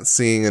with not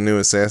seeing a new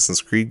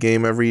Assassin's Creed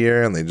game every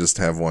year and they just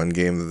have one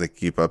game that they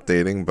keep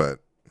updating, but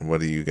what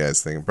do you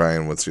guys think?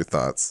 Brian, what's your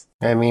thoughts?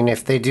 I mean,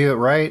 if they do it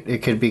right, it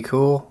could be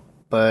cool,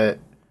 but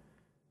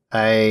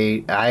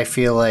I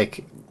feel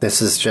like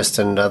this is just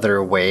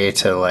another way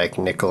to like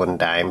nickel and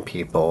dime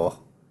people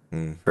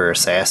for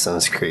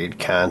Assassin's Creed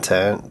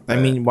content. I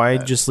mean, why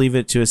just leave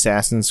it to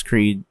Assassin's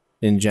Creed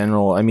in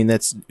general? I mean,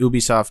 that's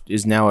Ubisoft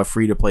is now a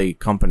free-to-play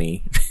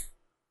company.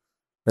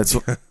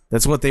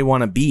 That's what they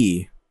want to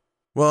be.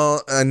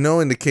 Well,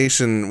 no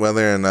indication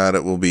whether or not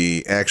it will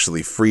be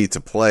actually free to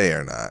play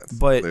or not.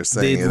 But they're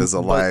saying it is a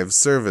live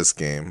service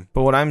game.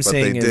 But what I'm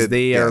saying is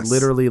they are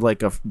literally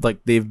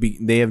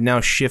they have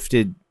now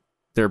shifted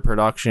their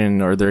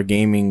production or their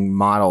gaming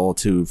model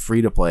to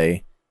free to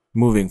play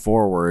moving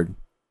forward.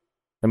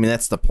 I mean,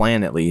 that's the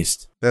plan, at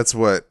least. That's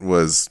what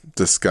was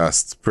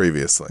discussed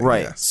previously.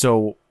 Right. Yes.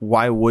 So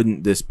why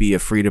wouldn't this be a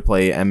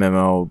free-to-play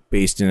MMO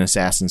based in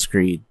Assassin's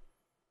Creed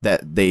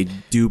that they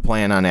do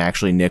plan on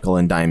actually nickel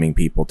and diming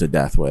people to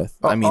death with?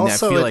 I mean, I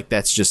feel like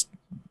that's just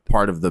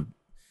part of the...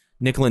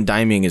 Nickel and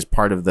diming is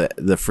part of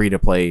the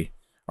free-to-play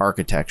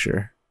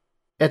architecture.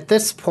 At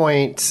this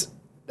point,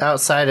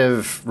 outside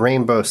of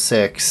Rainbow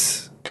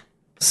Six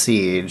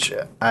Siege,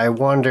 I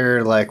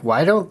wonder, like,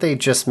 why don't they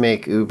just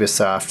make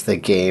Ubisoft the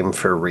game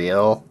for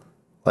real?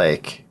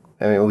 Like,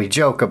 I mean, we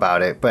joke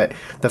about it, but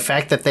the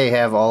fact that they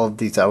have all of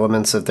these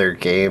elements of their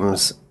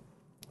games,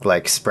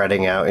 like,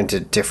 spreading out into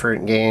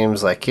different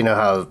games, like, you know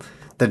how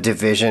The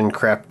Division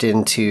crept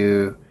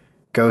into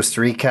Ghost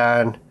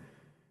Recon,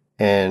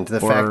 and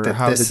the fact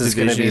that this is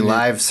going to be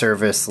live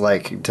service,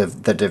 like,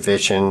 The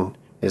Division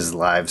is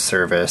live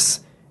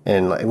service.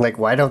 And like,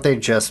 why don't they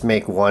just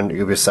make one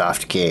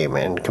Ubisoft game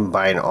and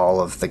combine all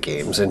of the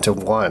games into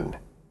one?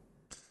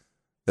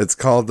 It's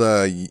called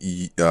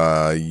Ubisoft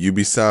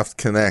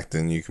Connect,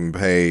 and you can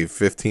pay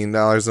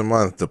 $15 a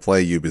month to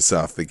play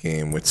Ubisoft the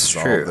game, which is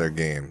all of their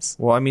games.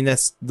 Well, I mean,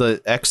 that's the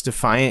X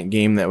Defiant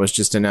game that was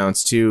just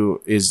announced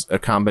too, is a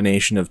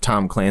combination of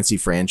Tom Clancy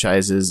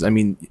franchises. I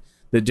mean,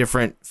 the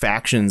different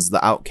factions,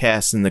 the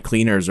Outcasts and the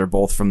Cleaners, are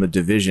both from the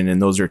Division, and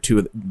those are two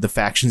of the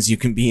factions you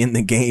can be in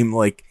the game.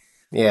 Like,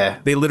 yeah,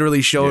 they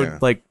literally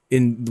showed like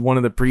in one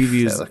of the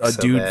previews a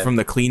dude from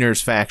the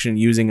Cleaners faction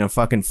using a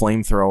fucking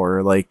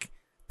flamethrower, like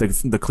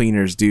the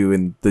Cleaners do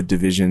in the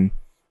Division.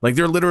 Like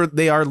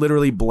they are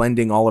literally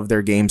blending all of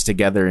their games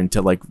together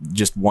into like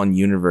just one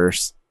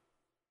universe.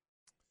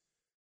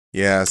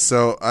 Yeah,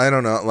 so I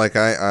don't know. Like,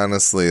 I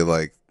honestly,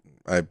 like,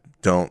 I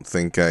don't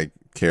think I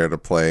care to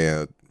play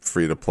a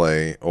free to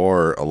play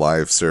or a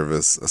live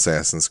service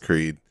Assassin's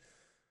Creed.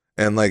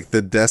 And, like,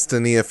 the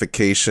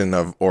Destiny-ification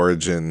of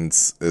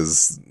Origins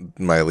is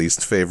my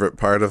least favorite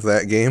part of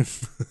that game.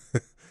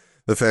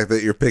 The fact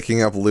that you're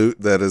picking up loot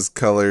that is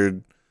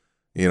colored,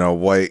 you know,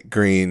 white,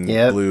 green,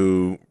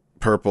 blue,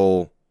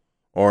 purple,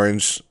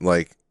 orange,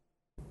 like,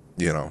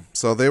 you know.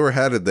 So they were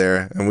headed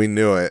there, and we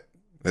knew it.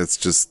 It's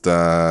just,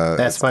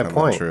 that's my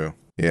point. True.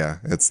 Yeah,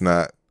 it's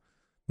not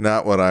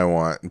what I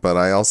want. But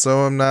I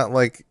also am not,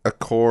 like, a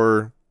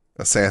core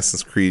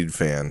Assassin's Creed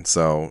fan,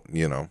 so,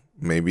 you know.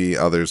 Maybe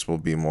others will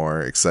be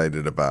more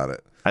excited about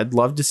it. I'd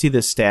love to see the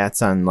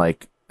stats on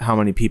like how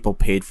many people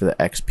paid for the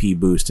XP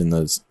boost in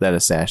that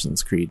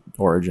Assassin's Creed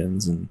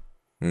Origins, and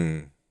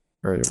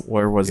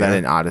or was that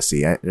in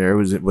Odyssey?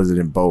 Was it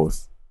in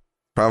both?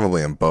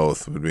 Probably in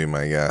both would be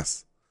my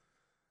guess.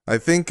 I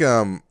think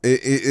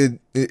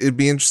it'd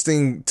be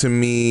interesting to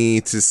me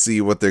to see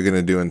what they're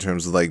gonna do in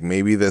terms of like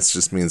maybe this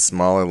just means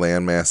smaller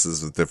land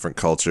masses with different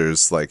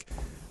cultures. Like,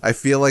 I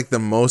feel like the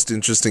most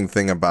interesting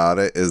thing about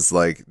it is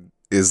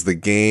the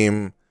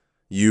game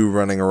you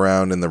running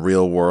around in the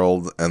real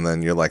world, and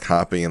then you're like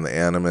hopping in the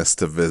Animus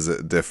to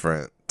visit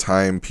different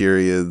time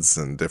periods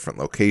and different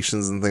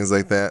locations and things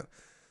like that.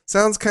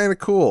 Sounds kind of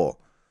cool,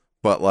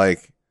 but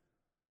like,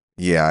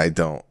 yeah, I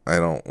don't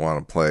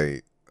want to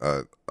play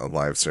a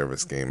live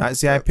service game. I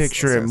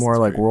picture it more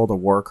like World of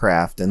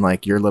Warcraft, and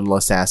like your little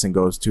assassin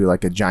goes to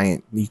like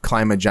you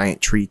climb a giant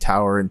tree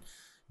tower and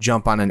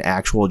jump on an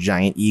actual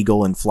giant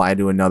eagle and fly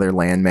to another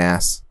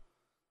landmass.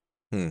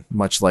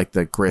 Much like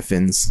the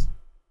Griffins.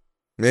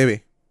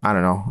 Maybe. I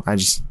don't know. I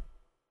just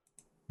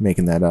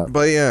making that up.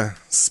 But yeah,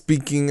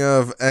 speaking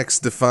of X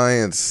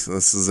Defiant,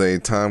 this is a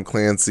Tom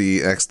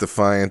Clancy X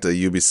Defiant, a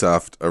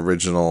Ubisoft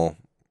original,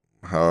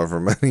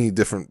 however many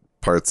different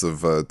parts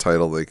of a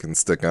title they can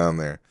stick on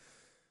there.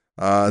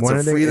 It's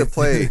a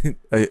free-to-play.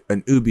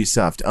 An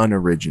Ubisoft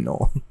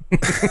unoriginal.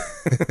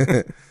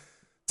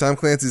 Tom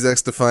Clancy's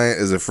X Defiant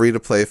is a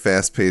free-to-play,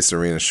 fast-paced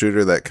arena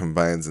shooter that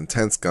combines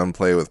intense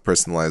gunplay with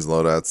personalized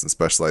loadouts and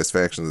specialized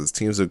factions as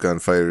teams of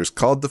gunfighters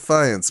called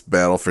Defiants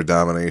battle for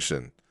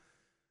domination.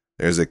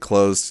 There's a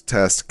closed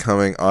test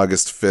coming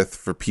August 5th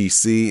for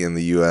PC in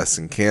the US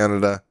and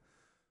Canada.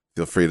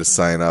 Feel free to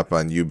sign up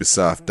on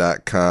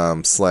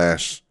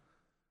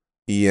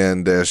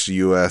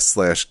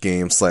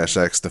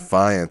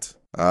ubisoft.com/en-us/game/xdefiant.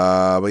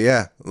 But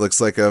yeah, it looks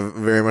like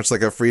very much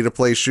like a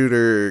free-to-play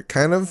shooter,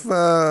 kind of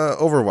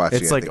Overwatch.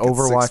 It's like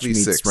Overwatch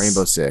meets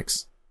Rainbow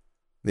Six.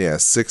 Yeah,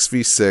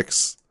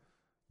 6v6.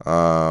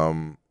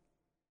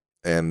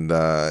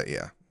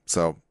 Yeah.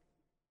 So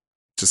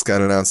just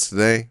got announced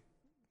today.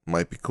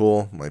 Might be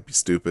cool, might be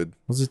stupid.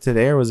 Was it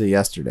today or was it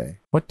yesterday?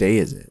 What day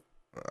is it?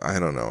 I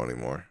don't know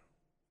anymore.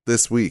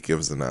 This week it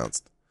was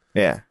announced.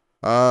 Yeah.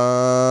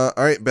 All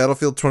right,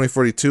 Battlefield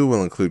 2042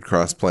 will include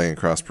cross-play and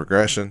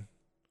cross-progression.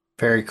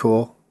 Very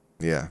cool.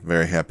 Yeah,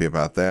 very happy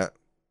about that.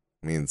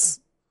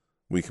 Means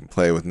we can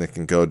play with Nick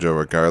and Gojo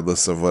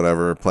regardless of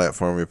whatever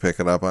platform we pick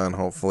it up on,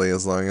 hopefully,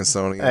 as long as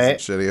Sony isn't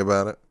shitty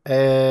about it.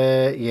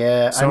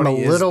 Yeah, I'm a Sony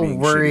is little being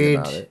shitty worried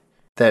about it.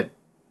 that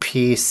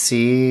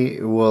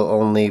PC will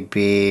only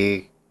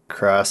be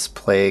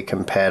cross-play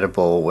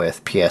compatible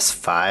with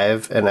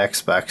PS5 and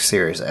Xbox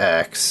Series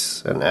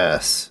X and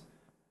S,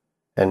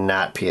 and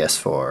not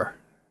PS4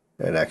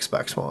 and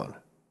Xbox One.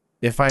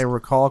 If I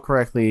recall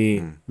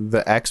correctly,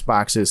 the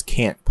Xboxes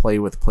can't play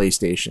with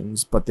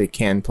PlayStations, but they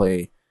can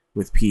play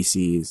with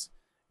PCs,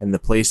 and the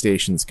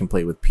PlayStations can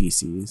play with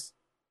PCs.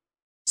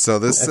 So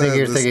this, I think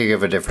you're thinking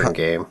of a different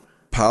game.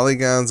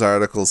 Polygon's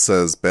article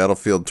says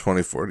Battlefield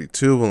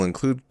 2042 will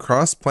include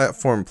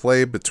cross-platform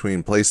play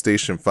between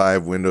PlayStation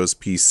 5, Windows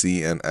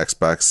PC, and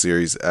Xbox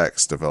Series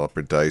X.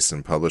 Developer DICE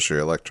and publisher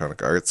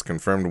Electronic Arts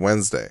confirmed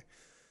Wednesday.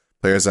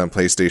 Players on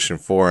PlayStation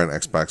 4 and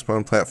Xbox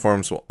One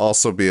platforms will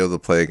also be able to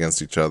play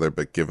against each other,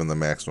 but given the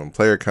maximum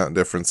player count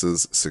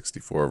differences,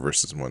 64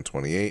 versus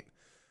 128,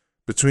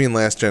 between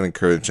last-gen and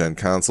current-gen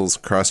consoles,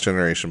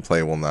 cross-generation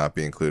play will not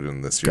be included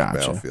in this year's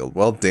Battlefield.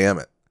 Well, damn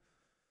it.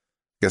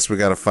 Guess we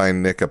got to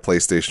find Nick a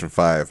PlayStation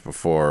 5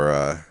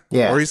 before...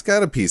 Yeah. Or he's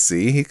got a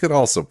PC. He could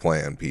also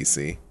play on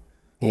PC.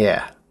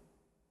 Yeah.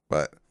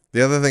 But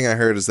the other thing I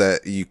heard is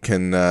that you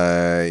can't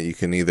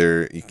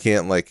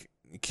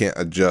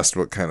adjust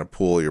what kind of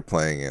pool you're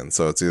playing in.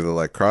 So it's either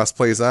like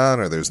cross-play's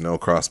on or there's no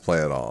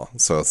cross-play at all.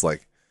 So it's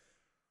like,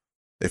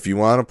 if you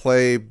want to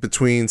play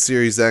between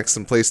Series X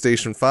and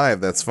PlayStation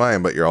 5, that's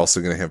fine, but you're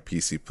also going to have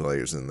PC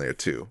players in there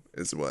too,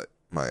 is what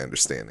my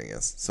understanding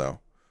is. So...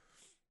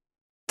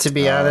 To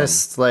be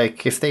honest,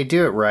 like, if they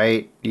do it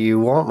right,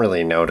 you won't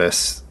really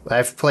notice.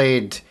 I've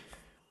played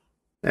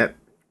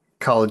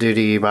Call of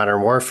Duty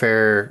Modern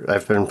Warfare.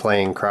 I've been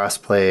playing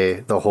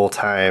crossplay the whole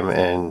time,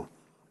 and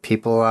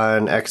people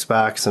on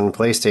Xbox and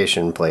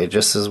PlayStation play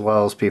just as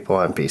well as people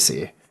on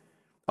PC.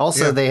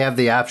 Also, They have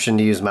the option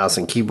to use mouse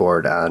and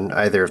keyboard on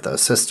either of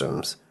those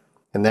systems,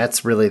 and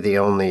that's really the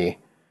only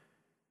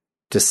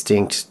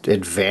distinct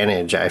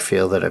advantage I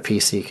feel that a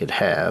PC could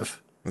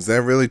have. Is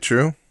that really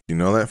true? You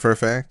know that for a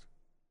fact?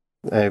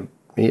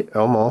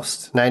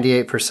 Almost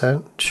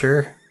 98%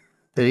 sure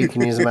that you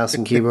can use a mouse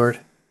and keyboard.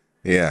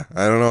 Yeah,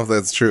 I don't know if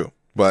that's true,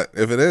 but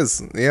if it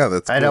is, yeah,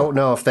 that's cool. I don't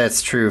know if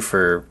that's true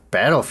for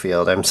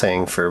Battlefield. I'm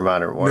saying for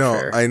Modern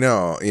Warfare. No, I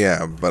know,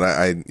 yeah, but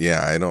I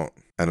don't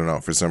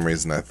know. For some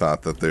reason, I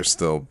thought that they're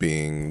still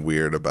being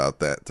weird about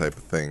that type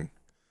of thing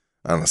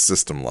on a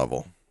system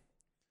level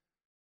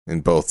in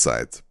both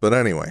sides. But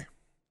anyway,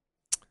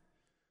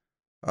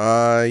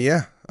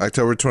 yeah,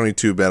 October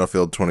 22,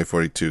 Battlefield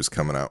 2042 is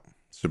coming out.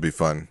 Should be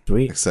fun.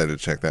 Sweet. Excited to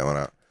check that one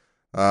out.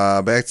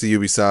 Back to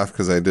Ubisoft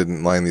because I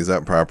didn't line these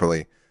up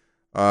properly.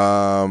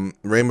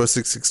 Rainbow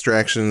Six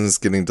Extraction is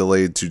getting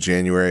delayed to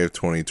January of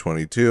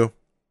 2022.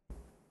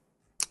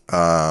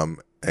 And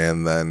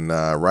then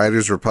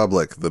Riders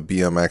Republic, the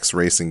BMX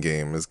racing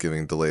game, is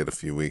getting delayed a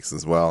few weeks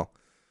as well.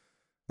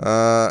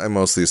 I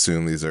mostly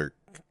assume these are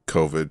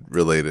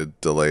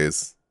COVID-related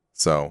delays.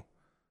 So,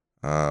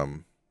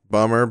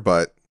 bummer,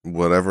 but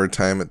whatever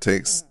time it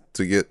takes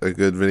to get a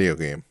good video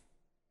game,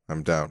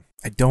 I'm down.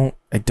 I don't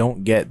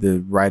get the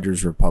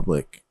Riders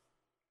Republic.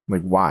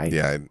 Like, why?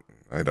 Yeah,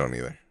 I don't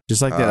either.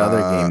 Just like that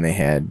other game they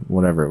had,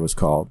 whatever it was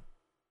called.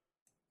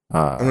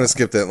 I'm gonna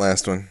skip that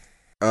last one.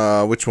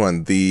 Which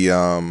one? The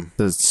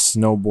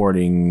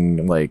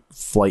snowboarding, like,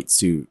 flight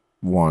suit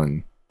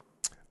one.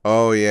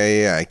 Oh,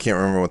 yeah. I can't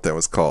remember what that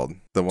was called.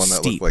 The one that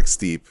Steep. looked like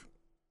Steep.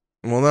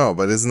 Well, no,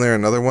 but isn't there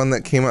another one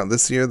that came out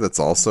this year that's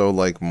also,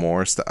 like,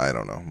 more... I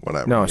don't know.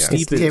 Whatever. No, yeah.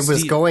 Steep It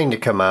was going to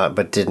come out,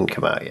 but didn't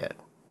come out yet.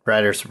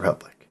 Riders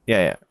Republic.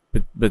 Yeah.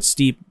 But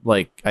Steep,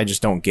 like, I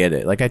just don't get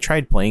it. Like, I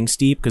tried playing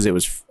Steep because I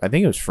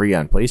think it was free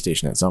on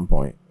PlayStation at some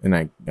point, and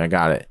I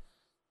got it.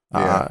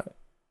 Yeah.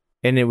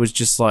 And it was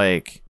just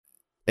like,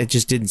 it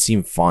just didn't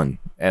seem fun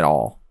at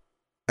all.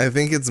 I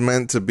think it's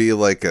meant to be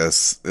like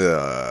it's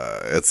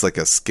like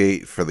a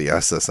skate for the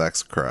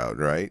SSX crowd,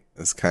 right?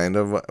 It's kind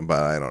of,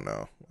 but I don't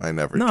know. I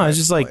never. No, it's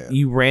just like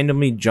you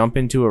randomly jump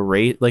into a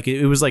race. Like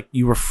it was like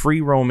you were free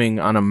roaming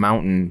on a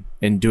mountain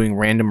and doing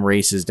random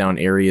races down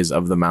areas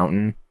of the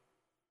mountain,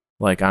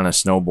 like on a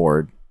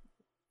snowboard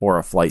or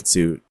a flight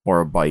suit or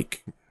a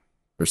bike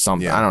or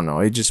something. Yeah. I don't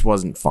know. It just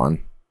wasn't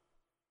fun.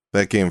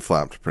 That game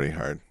flopped pretty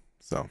hard.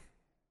 So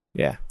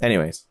yeah.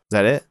 Anyways, is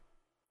that it?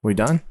 We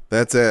done?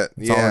 That's it.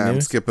 That's all the yeah, I'm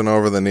news? skipping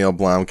over the Neil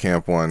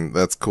Blomkamp one.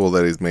 That's cool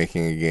that he's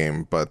making a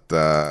game, but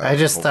I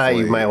just thought you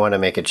hopefully- might want to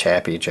make a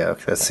Chappie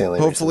joke. That's the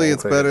only Hopefully, reason I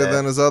it's included better that.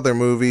 than his other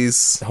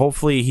movies.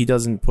 Hopefully he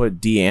doesn't put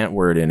D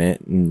Antwoord in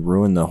it and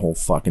ruin the whole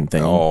fucking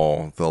thing.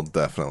 Oh, they'll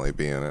definitely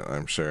be in it,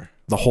 I'm sure.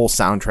 The whole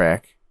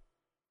soundtrack.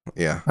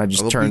 Yeah. I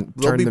just There'll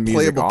turn be the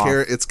music off.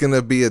 It's going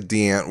to be a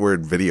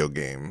D-Antword video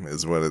game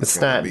is what it's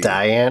going to be. It's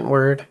not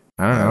Diantword?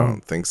 I I don't know.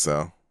 don't think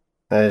so.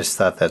 I just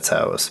thought that's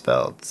how it was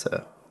spelled,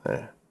 so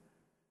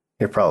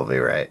you're probably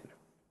right.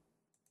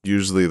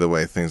 Usually the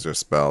way things are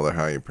spelled are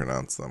how you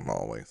pronounce them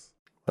always.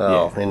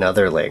 Well, in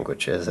other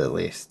languages, at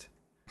least.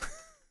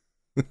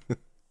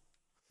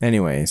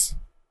 Anyways,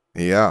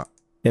 Yeah.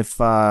 if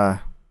you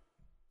want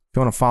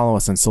to follow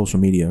us on social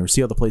media or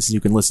see all the places you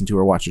can listen to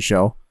or watch the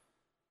show,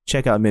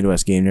 check out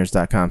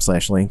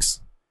MidwestGameNerds.com/links.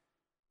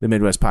 The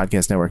Midwest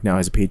Podcast Network now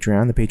has a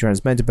Patreon. The Patreon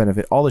is meant to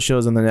benefit all the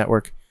shows on the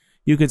network.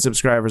 You can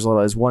subscribe for as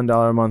little as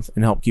 $1 a month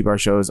and help keep our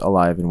shows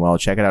alive and well.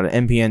 Check it out at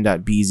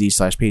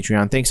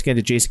mpn.bz/Patreon. Thanks again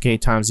to Jason K,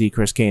 Tom Z,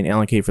 Chris K, and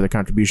Alan K for their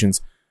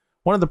contributions.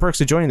 One of the perks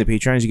of joining the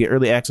Patreon is you get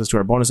early access to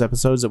our bonus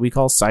episodes that we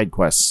call side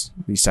quests.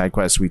 These side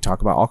quests, we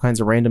talk about all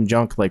kinds of random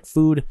junk like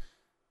food.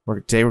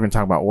 Today we're going to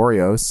talk about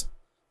Oreos,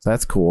 so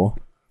that's cool.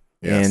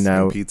 Yes,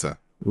 and pizza.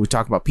 We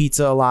talk about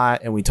pizza a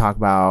lot, and we talk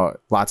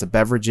about lots of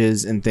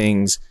beverages and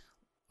things,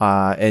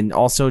 and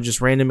also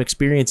just random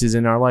experiences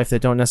in our life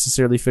that don't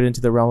necessarily fit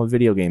into the realm of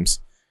video games.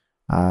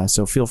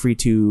 So feel free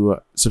to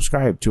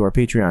subscribe to our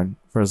Patreon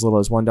for as little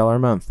as $1 a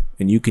month,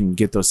 and you can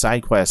get those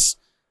side quests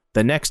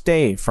the next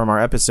day from our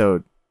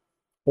episode,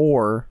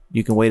 or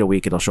you can wait a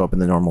week. It'll show up in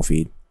the normal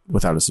feed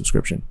without a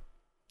subscription.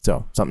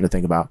 So something to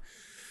think about.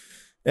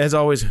 As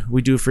always,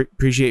 we do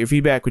appreciate your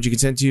feedback, which you can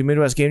send to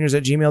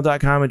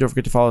MidwestGameNerds@gmail.com. And don't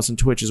forget to follow us on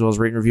Twitch, as well as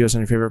rate and review us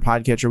on your favorite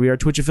podcatcher. We are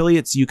Twitch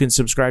affiliates. You can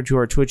subscribe to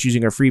our Twitch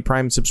using our free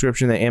Prime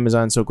subscription that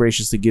Amazon so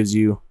graciously gives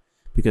you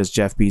because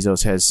Jeff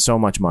Bezos has so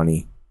much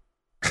money.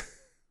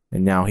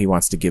 And now he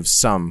wants to give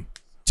some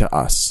to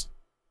us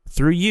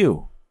through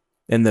you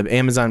and the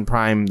Amazon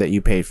Prime that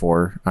you pay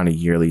for on a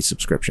yearly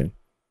subscription.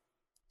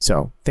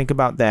 So think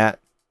about that.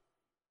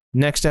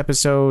 Next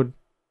episode,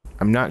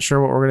 I'm not sure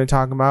what we're going to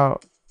talk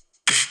about.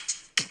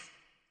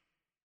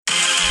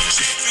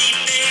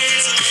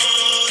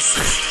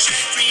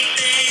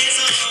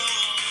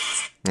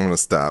 I'm going to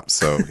stop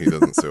so he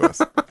doesn't sue us.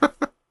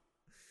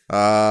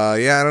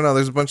 Yeah, I don't know.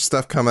 There's a bunch of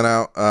stuff coming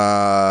out.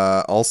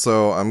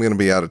 Also, I'm going to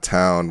be out of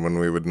town when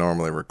we would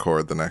normally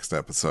record the next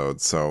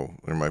episode, so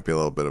there might be a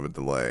little bit of a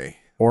delay.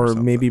 Or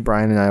maybe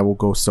Brian and I will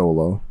go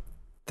solo.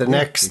 The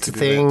next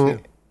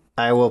thing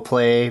I will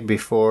play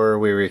before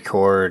we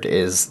record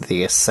is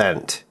The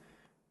Ascent.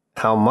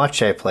 How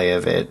much I play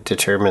of it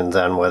determines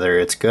on whether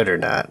it's good or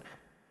not.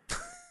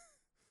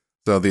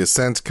 So The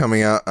Ascent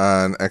coming out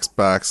on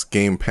Xbox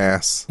Game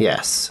Pass.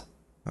 Yes.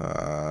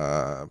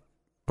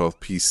 Both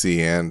PC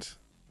and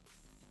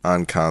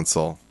on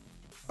console.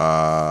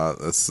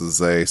 This is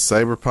a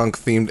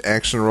cyberpunk-themed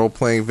action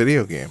role-playing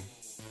video game.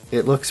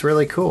 It looks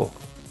really cool.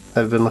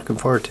 I've been looking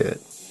forward to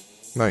it.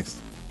 Nice.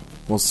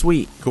 Well,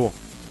 sweet. Cool.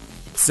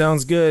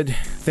 Sounds good.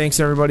 Thanks,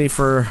 everybody,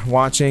 for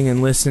watching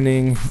and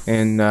listening,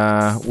 and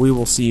we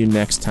will see you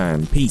next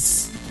time.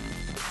 Peace.